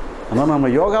 அதனால் நம்ம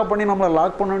யோகா பண்ணி நம்மளை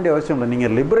லாக் பண்ண வேண்டிய அவசியம் இல்லை.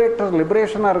 நீங்கள்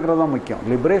லிபரேஷனாக இருக்கிறது தான் முக்கியம்.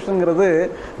 லிபரேஷனுங்கிறது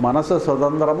மனசை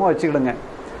சுதந்திரமாக வச்சுக்கிடுங்க,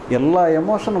 எல்லா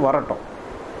எமோஷனும் வரட்டும்,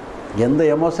 எந்த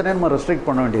எமோஷனையும் நம்ம ரெஸ்ட்ரிக்ட்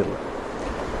பண்ண வேண்டியதில்லை.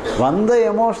 வந்த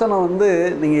எமோஷனை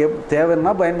நீங்கள்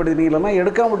தேவைன்னா பயன்படுத்தினீங்க, இல்லைன்னா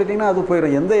எடுக்காம விட்டுட்டிங்கன்னா அது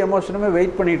போயிடும். எந்த எமோஷனுமே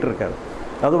வெயிட் பண்ணிகிட்டு இருக்காது,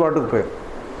 அது பாட்டுக்கு போயிடும்.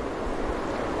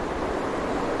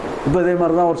 இப்போ இதே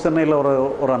மாதிரி தான் ஒரு சென்னையில்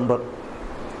ஒரு அன்பர்,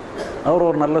 அவர்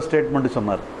ஒரு நல்ல ஸ்டேட்மெண்ட்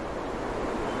சொன்னார்.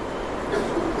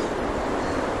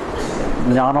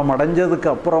 ஞானம் அடைஞ்சதுக்கு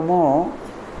அப்புறமும்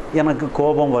எனக்கு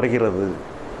கோபம் வருகிறது,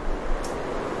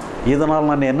 இதனால்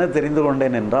நான் என்ன தெரிந்து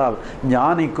கொண்டேன் என்றால்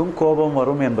ஞானிக்கும் கோபம்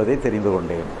வரும் என்பதை தெரிந்து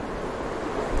கொண்டேன்.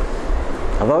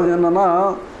 அதாவது என்னென்னா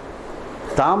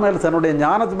தன்னுடைய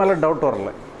ஞானத்து மேலே டவுட்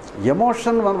வரல,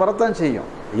 எமோஷன் வரத்தான் செய்யும்.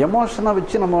 எமோஷனை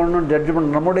வச்சு நம்ம ஒன்றும்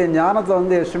ஜட்ஜ்மெண்ட் நம்முடைய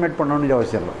ஞானத்தை எஸ்டிமேட் பண்ணணும்னு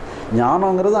அவசியம் இல்லை.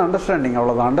 ஞானங்கிறது அண்டர்ஸ்டாண்டிங்,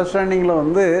 அவ்வளோதான். அண்டர்ஸ்டாண்டிங்கில்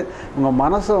உங்கள்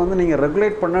மனசை நீங்கள்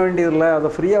ரெகுலேட் பண்ண வேண்டியதில்லை, அதை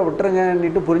ஃப்ரீயாக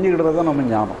விட்டுருங்கன்னுட்டு புரிஞ்சுக்கிட்டது தான் நம்ம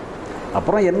ஞானம்.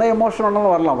 அப்புறம் என்ன எமோஷன்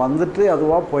வேணாலும் வரலாம், வந்துட்டு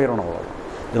அதுவாக போயிடணும், அவ்வளோதான்.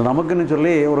 இது நமக்குன்னு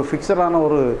சொல்லி ஒரு ஃபிக்ஸடான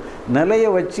ஒரு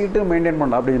நிலையை வச்சுக்கிட்டு மெயின்டைன்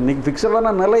பண்ணலாம். அப்படி இன்றைக்கி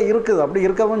ஃபிக்ஸடான நிலை இருக்குது, அப்படி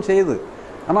இருக்கவும் செய்யுது.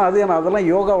 ஆனால்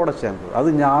அதெல்லாம் யோகாவோட சேர்ந்தது, அது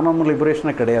ஞானம்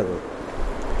லிபரேஷனே கிடையாது.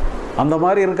 அந்த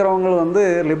மாதிரி இருக்கிறவங்க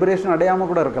லிபரேஷன் அடையாமல்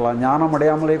கூட இருக்கலாம், ஞானம்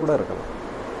அடையாமலே கூட இருக்கலாம்.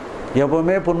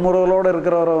 எப்போவுமே புன்முறுவலோடு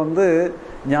இருக்கிறவரை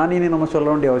ஞானின்னு நம்ம சொல்ல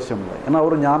வேண்டிய அவசியம் இல்லை, ஏன்னா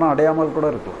அவர் ஞானம் அடையாமல் கூட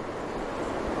இருக்கலாம்.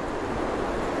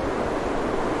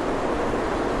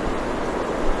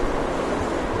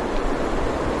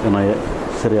 ஏன்னா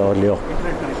சரியா இல்லையோ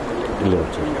இல்லையோ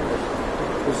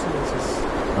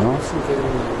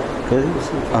சரி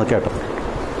அது கேட்டோம்.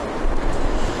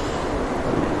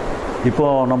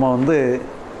 இப்போது நம்ம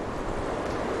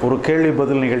ஒரு கேள்வி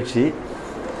பதில் நிகழ்ச்சி,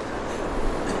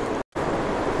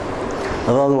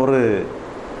 அதாவது ஒரு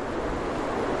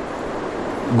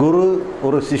குரு,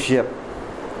 ஒரு சிஷ்யர்,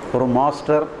 ஒரு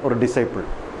மாஸ்டர், ஒரு டிசைபிள்.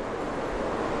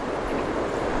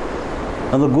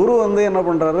 அந்த குரு என்ன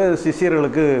பண்ணுறாரு,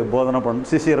 சிஷ்யருக்கு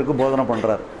போதனை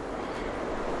பண்ணுறாரு,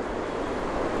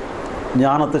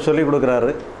 ஞானத்தை சொல்லி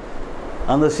கொடுக்குறாரு.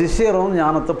 அந்த சிஷ்யரும்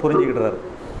ஞானத்தை புரிஞ்சுக்கிடுறாரு.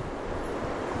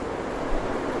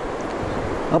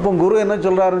 அப்போ குரு என்ன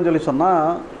சொல்கிறாருன்னு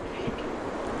சொன்னால்,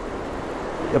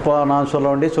 எப்போ நான் சொல்ல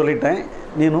வேண்டிய சொல்லிட்டேன்,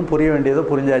 நீனும் புரிய வேண்டியதை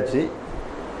புரிஞ்சாச்சு,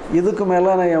 இதுக்கு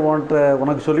மேலே நான்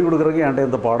உனக்கு சொல்லிக் கொடுக்குறதுக்கு என்கிட்ட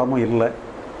எந்த பாடமும் இல்லை,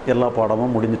 எல்லா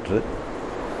பாடமும் முடிஞ்சிட்டு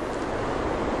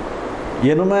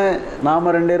இனிமே நாம்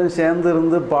 2 பேரும் சேர்ந்து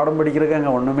இருந்து பாடம் படிக்கிறதுக்கு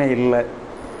அங்கே ஒன்றுமே இல்லை.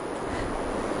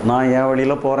 நான் என்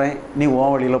வழியில் போகிறேன், நீ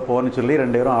உன் வழியில் போன்னு சொல்லி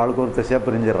 2 பேரும் ஆளுக்கு ஒரு திசையாக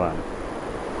பிரிஞ்சிடுறாங்க.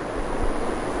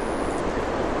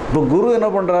 இப்போ குரு என்ன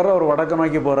பண்ணுறாரு, அவர் வடக்க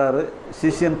நோக்கி போகிறாரு,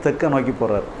 சிஷ்யன் தெற்க நோக்கி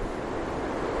போகிறார்.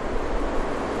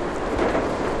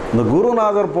 இந்த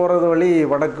குருநாதர் போகிறது வழி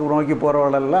வடக்கு நோக்கி போகிற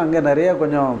வழியெல்லாம் அங்கே நிறைய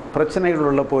கொஞ்சம் பிரச்சனைகள்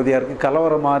உள்ள பகுதியாக இருக்குது,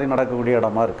 கலவரம் மாதிரி நடக்கக்கூடிய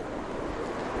இடமா இருக்குது.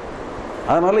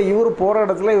 அதனால் இவர் போகிற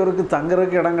இடத்துல இவருக்கு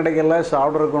தங்குறதுக்கு இடம் கிடைக்கல,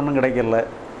 சாப்பிட்றதுக்கு ஒன்றும் கிடைக்கல,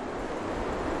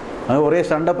 ஒரே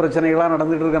சண்டை பிரச்சனைகளாக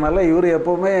நடந்துகிட்டு இருக்கனால இவர்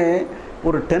எப்போவுமே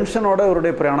ஒரு டென்ஷனோட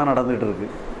இவருடைய பிரயாணம் நடந்துகிட்டு இருக்கு.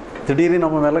 திடீர்னு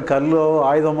நம்ம மேலே கல்லோ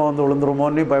ஆயுதமோ வந்து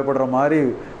விழுந்துருமோன்னு பயப்படுற மாதிரி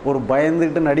ஒரு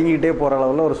பயந்துக்கிட்டு நடுங்கிக்கிட்டே போகிற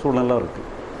அளவில் ஒரு சூழ்நிலை இருக்குது.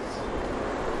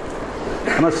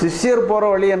 ஆனால் சிஷ்யர் போகிற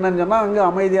வழி என்னன்னு சொன்னால் அங்கே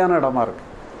அமைதியான இடமா இருக்குது.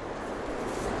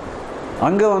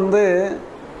 அங்கே வந்து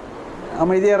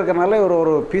அமைதியாக இருக்கிறனால இவர்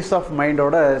ஒரு பீஸ் ஆஃப்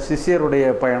மைண்டோட சிஷ்யருடைய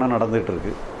பயணம் நடந்துகிட்டு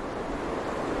இருக்கு.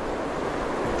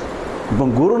 இப்போ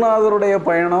குருநாதருடைய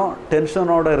பயணம்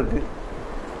டென்ஷனோடு இருக்குது,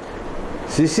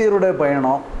 சிஷ்யருடைய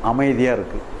பயணம் அமைதியாக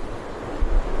இருக்குது.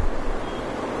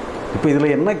 இப்போ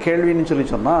இதில் என்ன கேள்வின்னு சொல்லி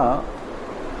சொன்னால்,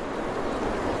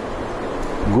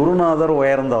 குருநாதர்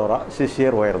உயர்ந்தவரா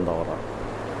சிஷ்யர் உயர்ந்தவரா?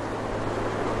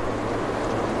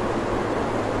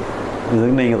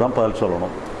 இதுக்கு நீங்கள் தான் பதில்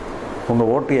சொல்லணும்.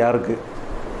 உங்கள் ஓட்டு யாருக்கு?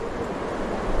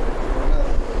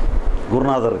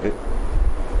 குருநாதருக்கு.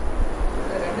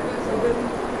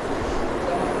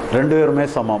 2 பேருமே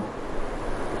சமம்.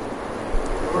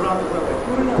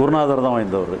 குருநாதர் தான்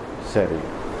வாய்ந்தவர். சரி,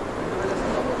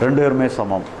 2 பேருமே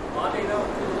சமம்.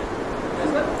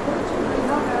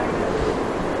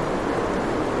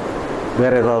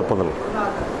 வேற ஏதாவது பதில்?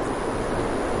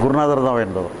 குருநாதர் தான்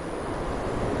வாய்ந்தவர்.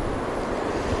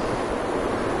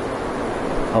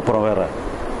 அப்புறம் வேற?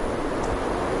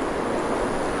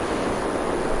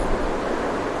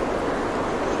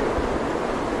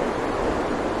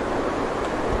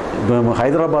 இப்போ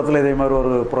ஹைதராபாத்தில் இதே மாதிரி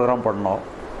ஒரு ப்ரோக்ராம் பண்ணோம்,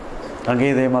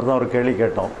 அங்கேயும் இதே மாதிரி தான் ஒரு கேள்வி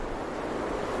கேட்டோம்.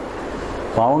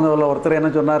 இப்போ அவங்க அதில் ஒருத்தர்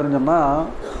என்ன சொன்னாருன்னு சொன்னால்,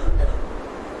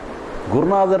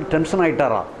 குருநாதர் டென்ஷன்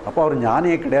ஆகிட்டாரா, அப்போ அவர்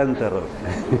ஞானியே கிடையாதுன்ட்டார்.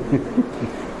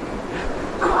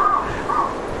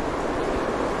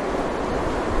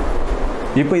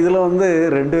 இப்போ இதில் வந்து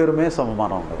 2 பேருமே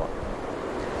சமமானவங்க தான்.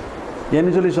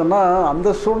 ஏன்னு சொல்லி சொன்னால் அந்த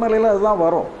சூழ்நிலையில் அதுதான்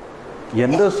வரும்.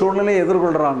 எந்த சூழ்நிலையை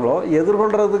எதிர்கொள்கிறாங்களோ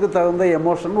எதிர்கொள்கிறதுக்கு தகுந்த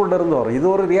எமோஷன் உள்ளேருந்து வரும். இது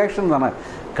ஒரு ரியாக்ஷன் தானே.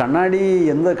 கண்ணாடி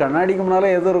எந்த கண்ணாடிக்கு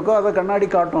முன்னால் எது இருக்கோ அதை கண்ணாடி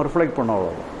காட்டும், ரிஃப்ளெக்ட் பண்ண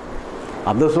அவ்வளோ.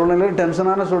 அந்த சூழ்நிலையில்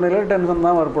டென்ஷனான சூழ்நிலையில் டென்ஷன்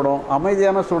தான் ஏற்படும்,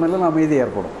 அமைதியான சூழ்நிலையில் அமைதி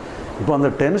ஏற்படும். இப்போ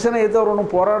அந்த டென்ஷனை எதிர்த்து அவர்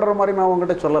ஒன்றும் போராடுற மாதிரி நான்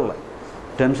அவங்ககிட்ட சொல்லலை.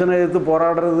 டென்ஷனை எதிர்த்து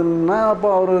போராடுறதுன்னா அப்போ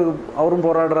அவரும்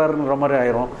போராடுறாருன்ற மாதிரி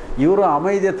ஆயிரும். இவரும்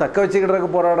அமைதியை தக்க வச்சுக்கிட்டதுக்கு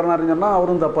போராடுறாருன்னு சொன்னால்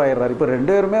அவரும் தப்பாயிடுறாரு. இப்போ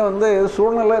 2 பேருமே வந்து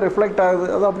சூழ்நிலை ரிஃப்ளெக்ட் ஆகுது,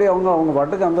 அது அப்படியே அவங்க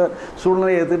பாட்டுக்கு அந்த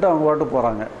சூழ்நிலையை ஏற்றுக்கிட்டு அவங்க பாட்டுக்கு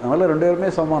போகிறாங்க. அதனால் 2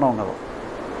 பேருமே சமானவங்க தான்.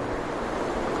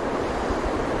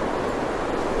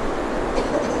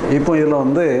 இப்போ இதில்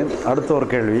வந்து அடுத்த ஒரு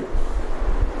கேள்வி.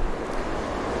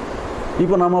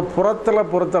 இப்போ நம்ம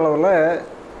பொறுத்தளவில்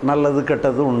நல்லது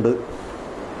கெட்டது உண்டு.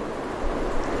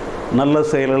 நல்ல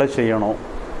செயல்களை செய்யணும்,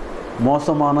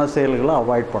 மோசமான செயல்களை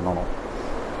அவாய்ட் பண்ணணும்.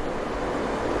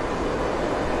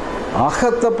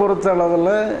 அகத்தை பொறுத்தளவில்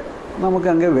நமக்கு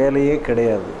அங்கே வேலையே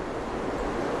கிடையாது.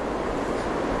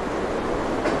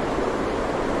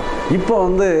 இப்போ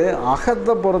வந்து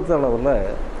அகத்தை பொறுத்தளவில்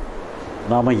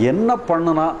நாம் என்ன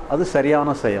பண்ணுனா அது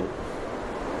சரியான செயல்.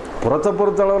 புறத்தை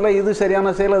பொறுத்தளவில் இது சரியான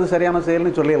செயல் அது சரியான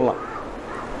செயல்னு சொல்லிடலாம்.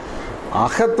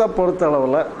 அகத்தை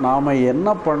பொறுத்தளவில் நாம் என்ன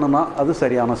பண்ணுனா அது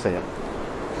சரியான செயல்.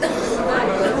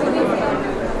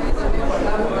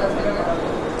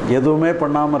 எதுவுமே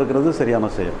பண்ணாமல் இருக்கிறது சரியான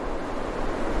செயல்.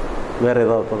 வேற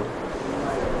ஏதாவது?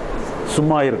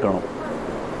 சும்மா இருக்கணும்.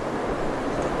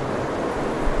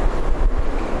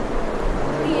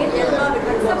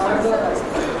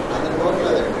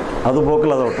 அது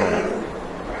போக்கில் அதை விட்டுறணும்.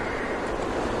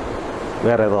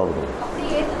 வேற ஏதாவது?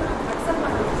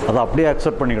 அதை அப்படியே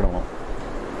அக்செப்ட் பண்ணிக்கிடணும்.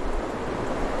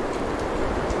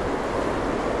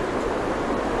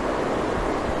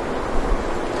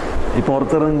 இப்போ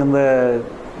ஒருத்தர் இந்த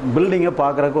பில்டிங்கை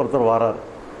பார்க்குறதுக்கு ஒருத்தர் வரார்.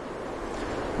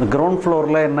 இந்த கிரவுண்ட்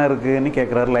ஃப்ளோரில் என்ன இருக்குதுன்னு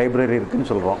கேட்குறாரு. லைப்ரரி இருக்குதுன்னு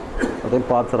சொல்கிறோம், அதையும்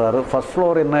பார்த்துறாரு. ஃபஸ்ட்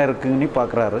ஃப்ளோர் என்ன இருக்குதுன்னு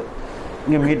பார்க்குறாரு.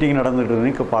 இங்கே மீட்டிங் நடந்துகிட்டு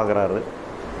இருக்குன்னு பார்க்குறாரு.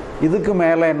 இதுக்கு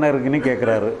மேலே என்ன இருக்குதுன்னு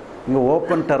கேட்குறாரு. இங்கே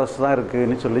ஓப்பன் டெரஸ் தான்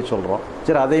இருக்குதுன்னு சொல்கிறோம்.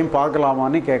 சரி அதையும்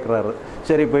பார்க்கலாமான்னு கேட்குறாரு.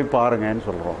 சரி போய் பாருங்கன்னு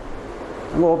சொல்கிறோம்.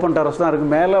 அங்கே ஓப்பன் டெரஸ் தான்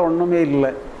இருக்குது, மேலே ஒன்றுமே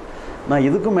இல்லை. நான்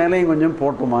இதுக்கு மேலேயும் கொஞ்சம்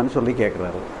போட்டுமான்னு சொல்லி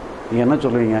கேட்குறாரு. நீங்கள் என்ன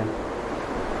சொல்லுவீங்க?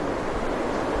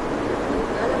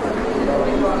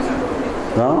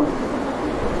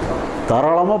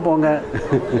 தாராளமாக போங்க,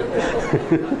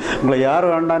 உங்களை யார்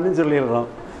வேண்டான்னு சொல்லிடுறோம்.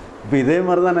 இப்போ இதே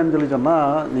மாதிரி தான் என்னன்னு சொல்லி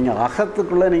சொன்னால், நீங்கள்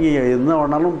அகத்துக்குள்ளே நீங்கள் என்ன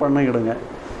வேணாலும் பண்ணிக்கிடுங்க,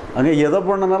 அங்கே எதை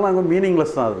பண்ணனாலும் அங்கே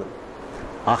மீனிங்லெஸ் தான். அது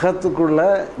அகத்துக்குள்ளே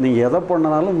நீங்கள் எதை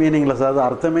பண்ணனாலும் மீனிங்லெஸ், அது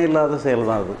அர்த்தமே இல்லாத செயல்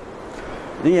தான். அது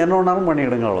நீங்கள் என்ன வேணாலும்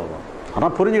பண்ணிக்கிடுங்க, அவ்வளோதான்.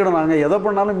 ஆனால் புரிஞ்சுக்கிடணும், நாங்கள் எதை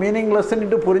பண்ணாலும்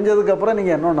மீனிங்லெஸ்ன்னுட்டு புரிஞ்சதுக்கப்புறம்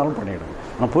நீங்கள் என்ன வேணாலும் பண்ணிக்கிடுங்க.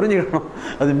 ஆனால் புரிஞ்சுக்கிடணும்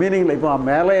அது மீனிங்கில். இப்போ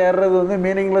மேலே ஏறுறது வந்து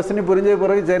மீனிங்லெஸ்ன்னு புரிஞ்ச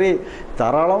பிறகு சரி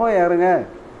தாராளமாக ஏறுங்க,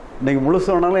 இன்றைக்கி முழுசு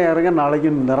வேணாலும் ஏறுங்க, நாளைக்கு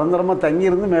நிரந்தரமாக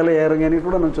தங்கியிருந்து மேலே ஏறுங்கன்னு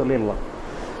கூட நான் சொல்லிடலாம்.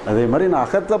 அதே மாதிரி நான்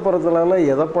அகத்தை பொறுத்தளவில்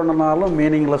எதை பண்ணினாலும்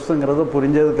மீனிங்லெஸ்ஸுங்கிறத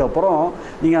புரிஞ்சதுக்கப்புறம்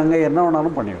நீங்கள் அங்கே என்ன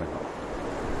வேணாலும் பண்ணிவிடுங்க.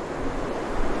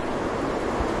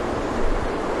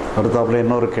 அடுத்தாப்புல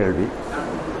இன்னொரு கேள்வி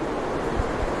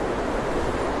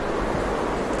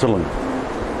சொல்லுங்கள்.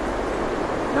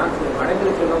 நான்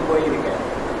வடகிழக்கெல்லாம் போயிருக்கேன்,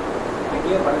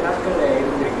 அங்கேயே பல நாட்கள்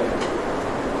இருந்திருக்கேன்.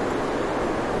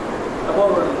 அப்போ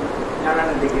ஞான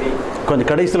டிகிரி கொஞ்சம்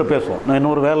கடைசியில் பேசுவோம், நான்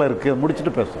இன்னொரு வேலை இருக்குது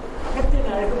முடிச்சுட்டு பேசுவோம். அகத்தின்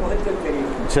அழகு முகத்தில்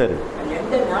தெரியும். சரி,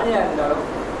 எந்த ஞானியாக இருந்தாலும்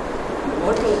அந்த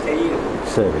முகத்தில் தெரியும்.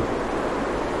 சரி.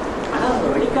 ஆனால் அவங்க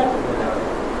வெளிக்காட்டு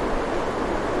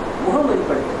முகம்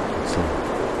வெளிப்படுத்தும். சரி.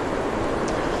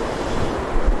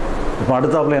 இப்போ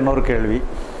அடுத்தாப்புல இன்னொரு கேள்வி.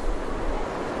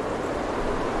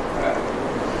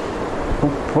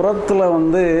 புறத்தில்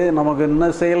வந்து நமக்கு என்ன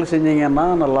செயல் செஞ்சீங்கன்னா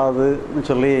நல்லாதுன்னு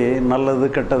சொல்லி நல்லது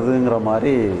கெட்டதுங்கிற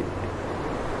மாதிரி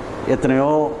எத்தனையோ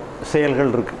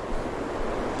செயல்கள் இருக்குது.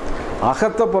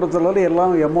 அகத்தை பொறுத்தளவு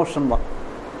எல்லாம் எமோஷன் தான்.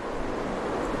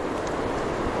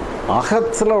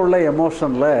 அகத்தில் உள்ள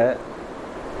எமோஷனில்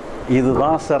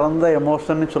இதுதான் சிறந்த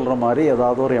எமோஷன்னு சொல்கிற மாதிரி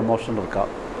ஏதாவது ஒரு எமோஷன் இருக்கா?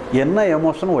 என்ன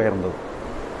எமோஷன் உயர்ந்தது?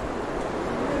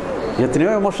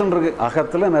 எத்தனையோ எமோஷன் இருக்குது,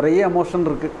 அகத்தில் நிறைய எமோஷன்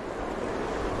இருக்குது.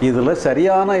 இதில்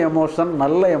சரியான எமோஷன்,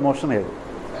 நல்ல எமோஷன் எது?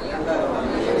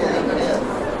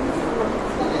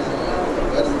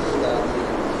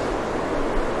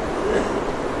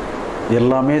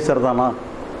 எல்லாமே சரிதானா?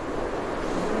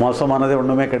 மோசமானதே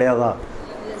ஒன்றுமே கிடையாதா?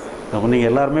 அப்போ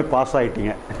நீங்கள் எல்லாருமே பாஸ்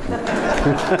ஆகிட்டீங்க,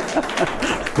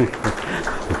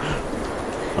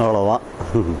 அவ்வளோதான்.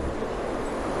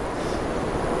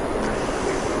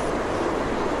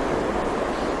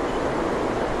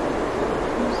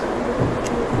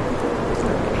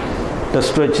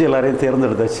 டெஸ்ட் வச்சு எல்லாரையும்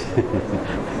தேர்ந்தெடுத்தாச்சு.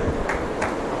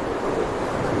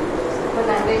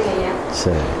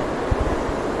 சரி.